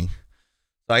working.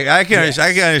 Like I can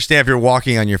understand if you're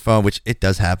walking on your phone, which it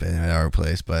does happen at our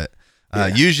place, but.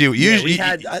 Usually,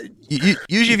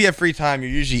 if you have free time,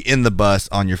 you're usually in the bus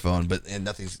on your phone, and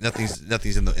nothing's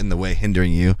in the way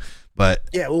hindering you. But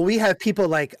yeah, well, we had people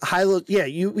like high-low.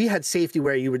 Yeah, we had safety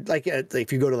where you would like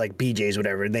if you go to like BJ's or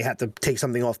whatever, and they have to take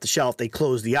something off the shelf, they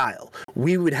close the aisle.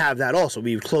 We would have that also.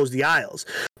 We would close the aisles,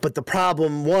 but the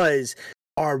problem was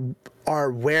our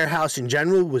warehouse in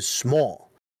general was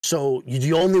small. So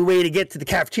the only way to get to the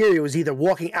cafeteria was either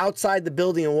walking outside the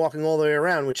building and walking all the way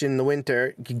around, which in the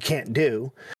winter you can't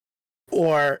do,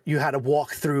 or you had to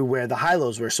walk through where the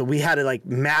high-lows were. So we had to like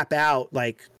map out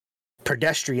like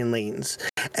pedestrian lanes,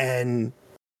 and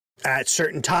at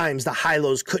certain times the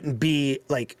high-lows couldn't be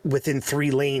like within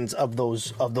 3 lanes of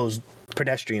those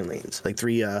pedestrian lanes, like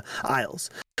 3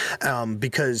 aisles.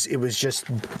 Because it was just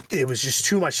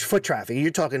too much foot traffic.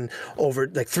 You're talking over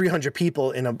like 300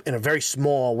 people in a very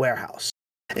small warehouse,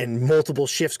 and multiple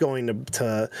shifts going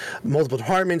to multiple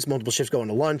departments, multiple shifts going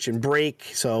to lunch and break.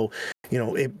 So,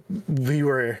 we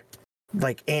were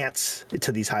like ants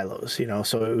to these high-lows,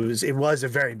 so it was a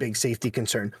very big safety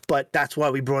concern. But that's why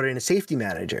we brought in a safety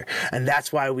manager, and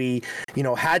that's why we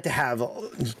had to have a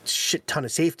shit ton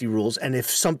of safety rules. And if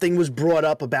something was brought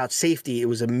up about safety, it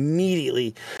was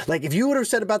immediately like, if you would have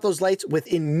said about those lights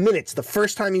within minutes, the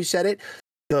first time you said it,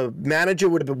 the manager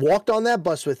would have walked on that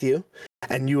bus with you,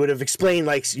 and you would have explained,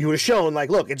 like, you would have shown, like,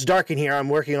 look, it's dark in here, I'm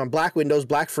working on black windows,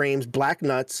 black frames, black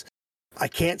nuts, I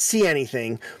can't see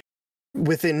anything.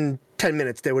 Within 10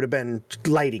 minutes, there would have been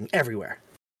lighting everywhere,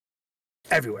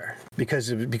 because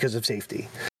of safety.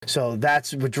 So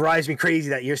that's what drives me crazy,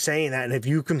 that you're saying that. And if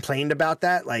you complained about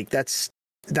that, like, that's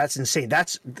insane.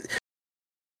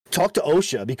 Talk to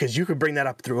OSHA, because you could bring that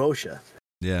up through OSHA.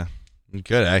 Yeah.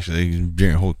 Good, actually. You can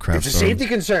bring a whole crap. It's a safety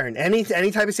concern. Any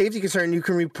type of safety concern, you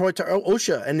can report to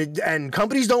OSHA. And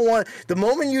companies don't want. The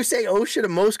moment you say OSHA to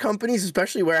most companies,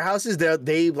 especially warehouses,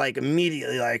 they like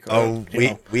immediately like.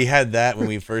 We had that when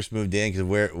we first moved in, because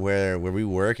where we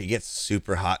work, it gets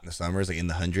super hot in the summers, like in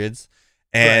the hundreds,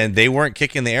 and They weren't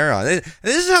kicking the air on. This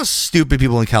is how stupid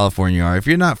people in California are. If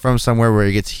you're not from somewhere where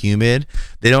it gets humid,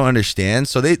 they don't understand.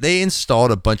 So they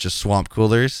installed a bunch of swamp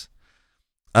coolers.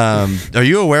 Are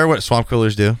you aware what swamp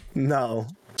coolers do? No.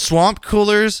 Swamp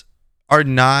coolers are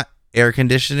not air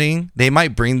conditioning. They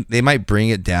might bring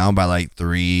it down by like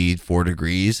 3-4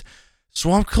 degrees.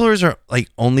 Swamp coolers are like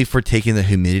only for taking the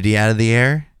humidity out of the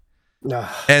air.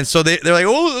 And so they're like,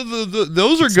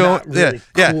 those are going,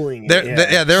 cooling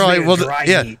they're like, well,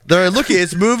 they're looking,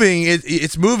 it's moving,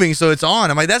 it's moving, so it's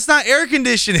on. I'm like, that's not air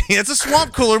conditioning, it's a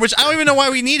swamp cooler, which I don't even know why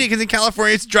we need it, because in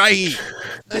California it's dry heat.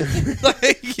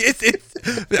 Like,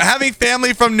 it's having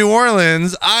family from New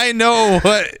Orleans, I know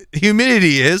what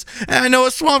humidity is, and I know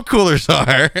what swamp coolers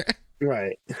are.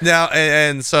 Right. Now,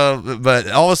 and so, but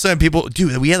all of a sudden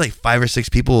we had like 5 or 6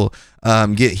 people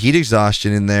get heat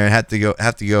exhaustion in there and have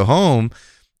to go home.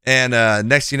 And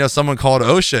next thing you know, someone called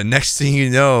OSHA. Next thing you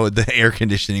know, the air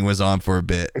conditioning was on for a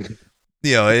bit.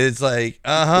 It's like,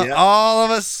 all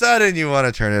of a sudden you want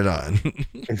to turn it on.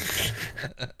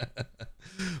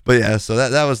 But yeah, so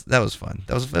that was fun.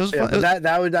 That was fun.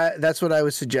 That's what I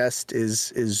would suggest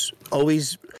is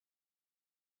always.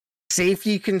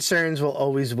 Safety concerns will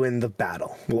always win the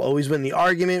battle. Will always win the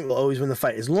argument. Will always win the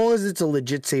fight. As long as it's a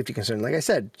legit safety concern. Like I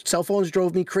said, cell phones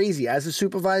drove me crazy as a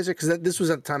supervisor, because this was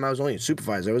at the time I was only a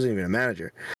supervisor. I wasn't even a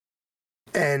manager.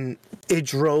 And it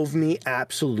drove me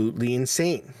absolutely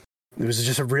insane. It was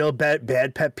just a real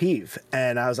bad pet peeve.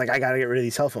 And I was like, I got to get rid of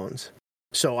these cell phones.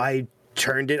 So I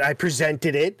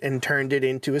presented it and turned it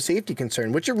into a safety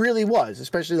concern, which it really was,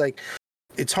 especially like,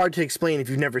 it's hard to explain if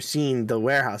you've never seen the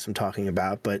warehouse I'm talking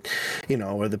about, but,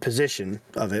 or the position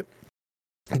of it.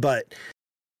 But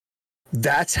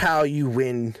that's how you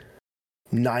win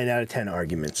 9 out of 10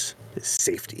 arguments, is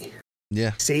safety.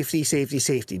 Yeah. Safety,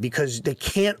 because they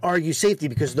can't argue safety,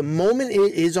 because the moment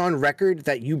it is on record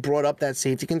that you brought up that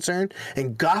safety concern,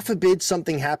 and God forbid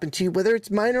something happened to you, whether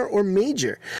it's minor or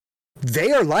major,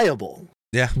 they are liable.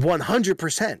 Yeah.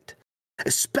 100%.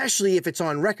 Especially if it's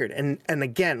on record. And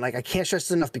again, like, I can't stress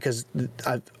this enough, because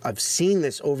I've seen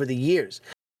this over the years.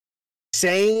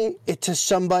 Saying it to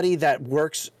somebody that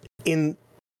works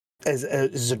as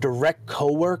a direct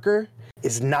coworker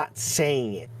is not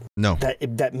saying it. No.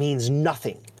 That means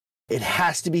nothing. It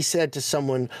has to be said to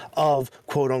someone of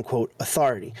quote unquote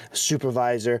authority, a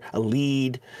supervisor, a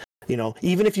lead.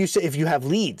 Even if you have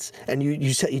leads and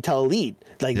you tell a lead,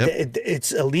 like,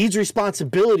 it's a lead's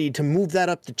responsibility to move that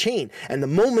up the chain. And the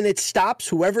moment it stops,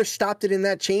 whoever stopped it in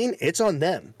that chain, it's on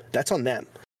them. That's on them.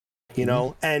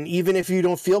 And even if you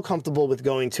don't feel comfortable with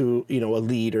going to, a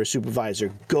lead or a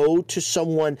supervisor, go to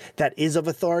someone that is of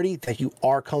authority, that you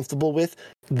are comfortable with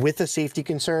a safety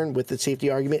concern, with a safety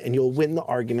argument, and you'll win the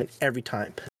argument every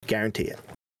time. Guarantee it.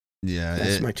 Yeah.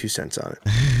 That's my 2 cents on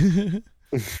it.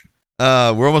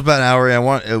 We're almost about an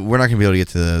hour. We're not gonna be able to get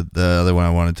to the other one I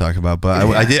want to talk about,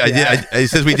 but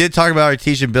since we did talk about our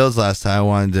teaching builds last time, I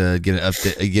wanted to get an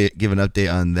update, give an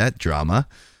update on that drama.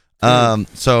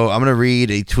 So I'm gonna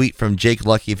read a tweet from Jake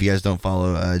Lucky. If you guys don't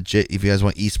follow, if you guys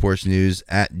want esports news,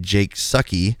 at Jake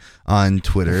Sucky on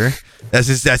Twitter. That's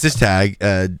his tag.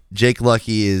 Jake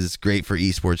Lucky is great for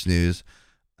esports news.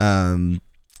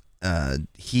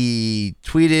 He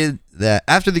tweeted that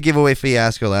after the giveaway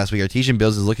fiasco last week, Artesian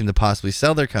Builds is looking to possibly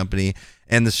sell their company,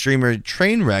 and the streamer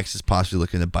Trainwrecks is possibly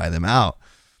looking to buy them out.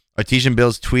 Artesian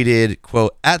Builds tweeted,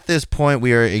 quote, "At this point,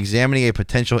 we are examining a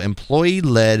potential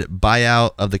employee-led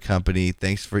buyout of the company.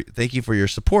 Thank you for your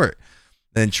support."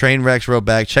 Then Trainwrecks wrote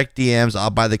back, "Check DMs, I'll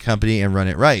buy the company and run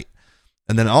it right."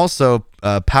 And then also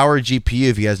Power GPU,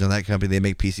 if you guys know that company, they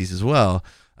make PCs as well.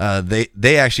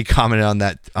 They actually commented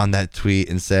on that tweet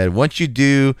and said, once you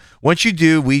do,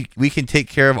 we can take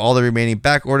care of all the remaining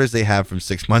back orders they have from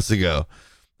 6 months ago.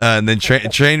 And then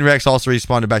Trainwrecks also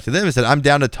responded back to them and said, "I'm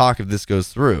down to talk if this goes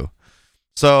through."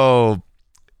 So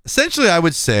essentially, I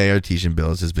would say Artesian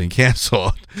Builds has been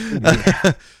canceled.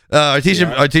 Yeah.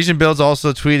 Artesian Builds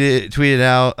also tweeted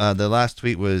out, the last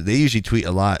tweet was, they usually tweet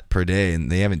a lot per day,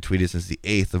 and they haven't tweeted since the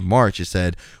 8th of March. It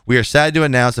said, "We are sad to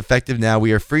announce, effective now,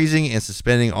 we are freezing and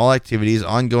suspending all activities.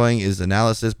 Ongoing is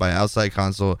analysis by outside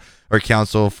counsel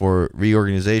for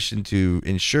reorganization to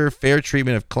ensure fair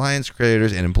treatment of clients,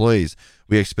 creditors, and employees.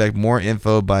 We expect more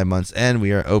info by month's end.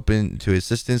 We are open to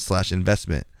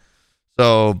assistance/investment."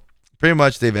 So pretty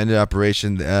much they've ended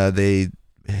operation. They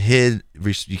hid,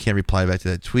 you can't reply back to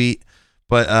that tweet,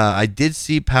 but I did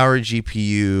see Power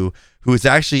GPU, who is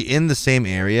actually in the same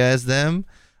area as them.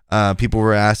 People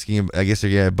were asking, I guess they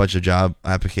get a bunch of job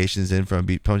applications in from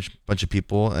a bunch of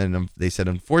people, and they said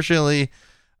unfortunately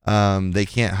they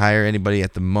can't hire anybody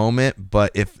at the moment,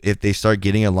 but if they start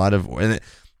getting a lot of,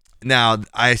 now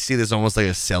I see this almost like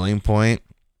a selling point,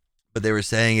 but they were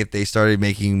saying if they started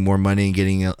making more money and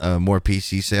getting more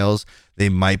PC sales, they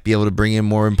might be able to bring in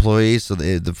more employees. So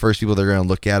the first people they're going to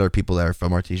look at are people that are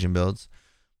from Artesian Builds.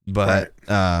 But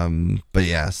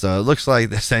yeah, so it looks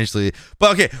like essentially.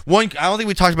 But okay, I don't think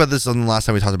we talked about this on the last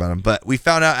time we talked about them, but we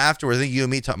found out afterwards. I think you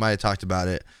and me might have talked about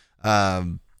it.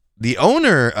 The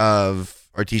owner of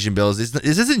Artesian Builds,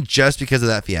 this isn't just because of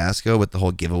that fiasco with the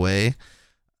whole giveaway.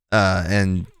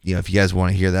 And you know, if you guys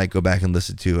want to hear that, go back and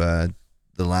listen to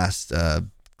the last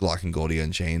Glock and Goldy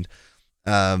Unchained.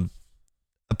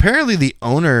 Apparently the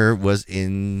owner was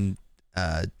in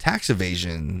tax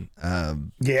evasion.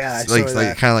 Yeah, like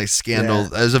kind of like scandal. Yeah.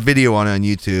 There's a video on it on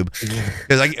YouTube.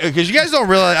 Because you guys don't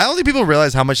realize, I don't think people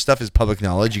realize how much stuff is public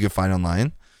knowledge you can find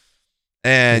online.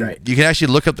 And you can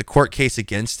actually look up the court case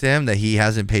against him that he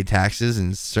hasn't paid taxes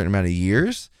in a certain amount of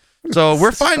years. So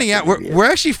we're finding out,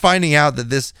 we're actually finding out that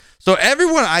this, so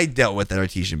everyone I dealt with at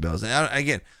Artesian Builds, and I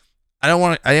didn't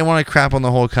want to crap on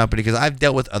the whole company because I've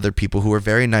dealt with other people who are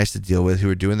very nice to deal with, who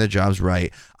are doing their jobs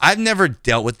right. I've never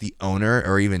dealt with the owner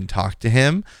or even talked to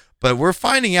him, but we're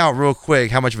finding out real quick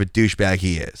how much of a douchebag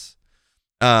he is.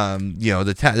 You know,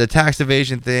 the tax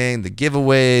evasion thing, the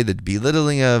giveaway, the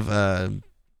belittling of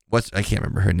I can't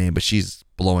remember her name, but she's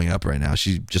blowing up right now.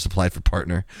 She just applied for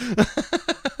partner.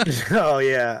 Oh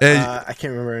yeah, I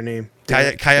can't remember her name.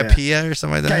 Kayapia or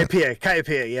something like that.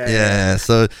 Kayapia, yeah. Yeah.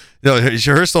 So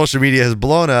her social media has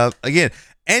blown up. Again,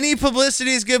 any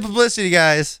publicity is good publicity,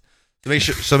 guys.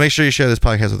 So make sure you share this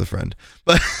podcast with a friend.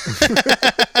 But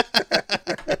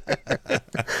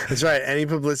that's right. Any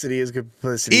publicity is good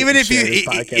publicity. Even if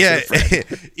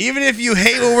even if you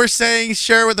hate what we're saying,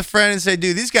 share it with a friend and say,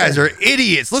 "Dude, these guys are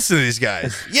idiots. Listen to these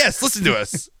guys." Yes, listen to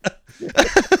us.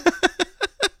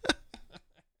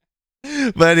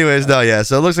 But anyways, no, yeah.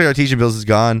 So it looks like Artesian Builds is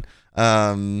gone.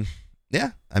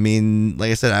 Yeah, I mean,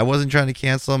 like I said, I wasn't trying to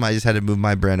cancel them. I just had to move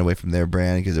my brand away from their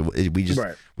brand because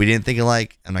we didn't think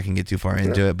alike. I'm not gonna get too far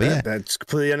into it, but yeah, that's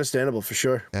completely understandable for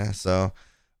sure. Yeah. So,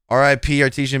 R.I.P.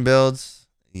 Artesian Builds.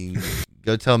 You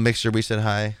go tell Mixer we said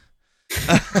hi.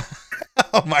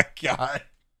 Oh my god.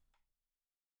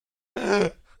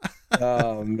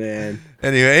 Oh man.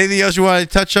 Anyway, anything else you want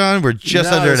to touch on? We're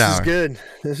just under an hour.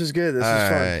 This is good. This is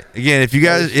fun. Right. Again, if you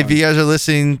guys are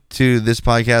listening to this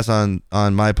podcast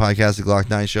on my podcast, the Glock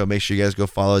 9 Show, make sure you guys go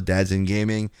follow Dad's in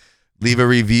Gaming. Leave a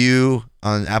review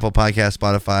on Apple Podcasts,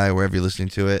 Spotify, wherever you're listening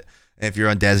to it. And if you're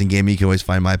on Dad's in Gaming, you can always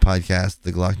find my podcast,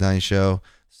 the Glock 9 Show.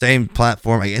 Same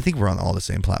platform. I think we're on all the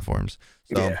same platforms.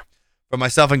 So yeah. For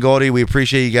myself and Goldy, we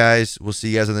appreciate you guys. We'll see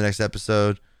you guys on the next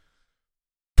episode.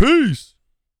 Peace.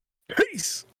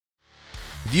 Peace.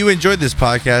 If you enjoyed this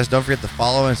podcast, don't forget to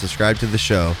follow and subscribe to the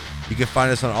show. You can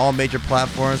find us on all major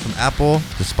platforms from Apple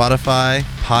to Spotify,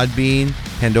 Podbean,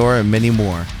 Pandora, and many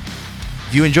more.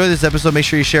 If you enjoyed this episode, make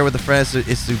sure you share with a friend.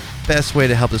 It's the best way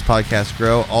to help this podcast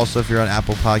grow. Also, if you're on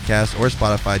Apple Podcasts or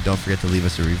Spotify, don't forget to leave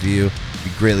us a review.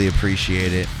 We greatly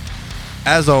appreciate it.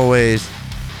 As always,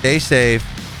 Stay safe,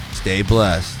 stay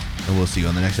blessed, and we'll see you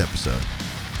on the next episode.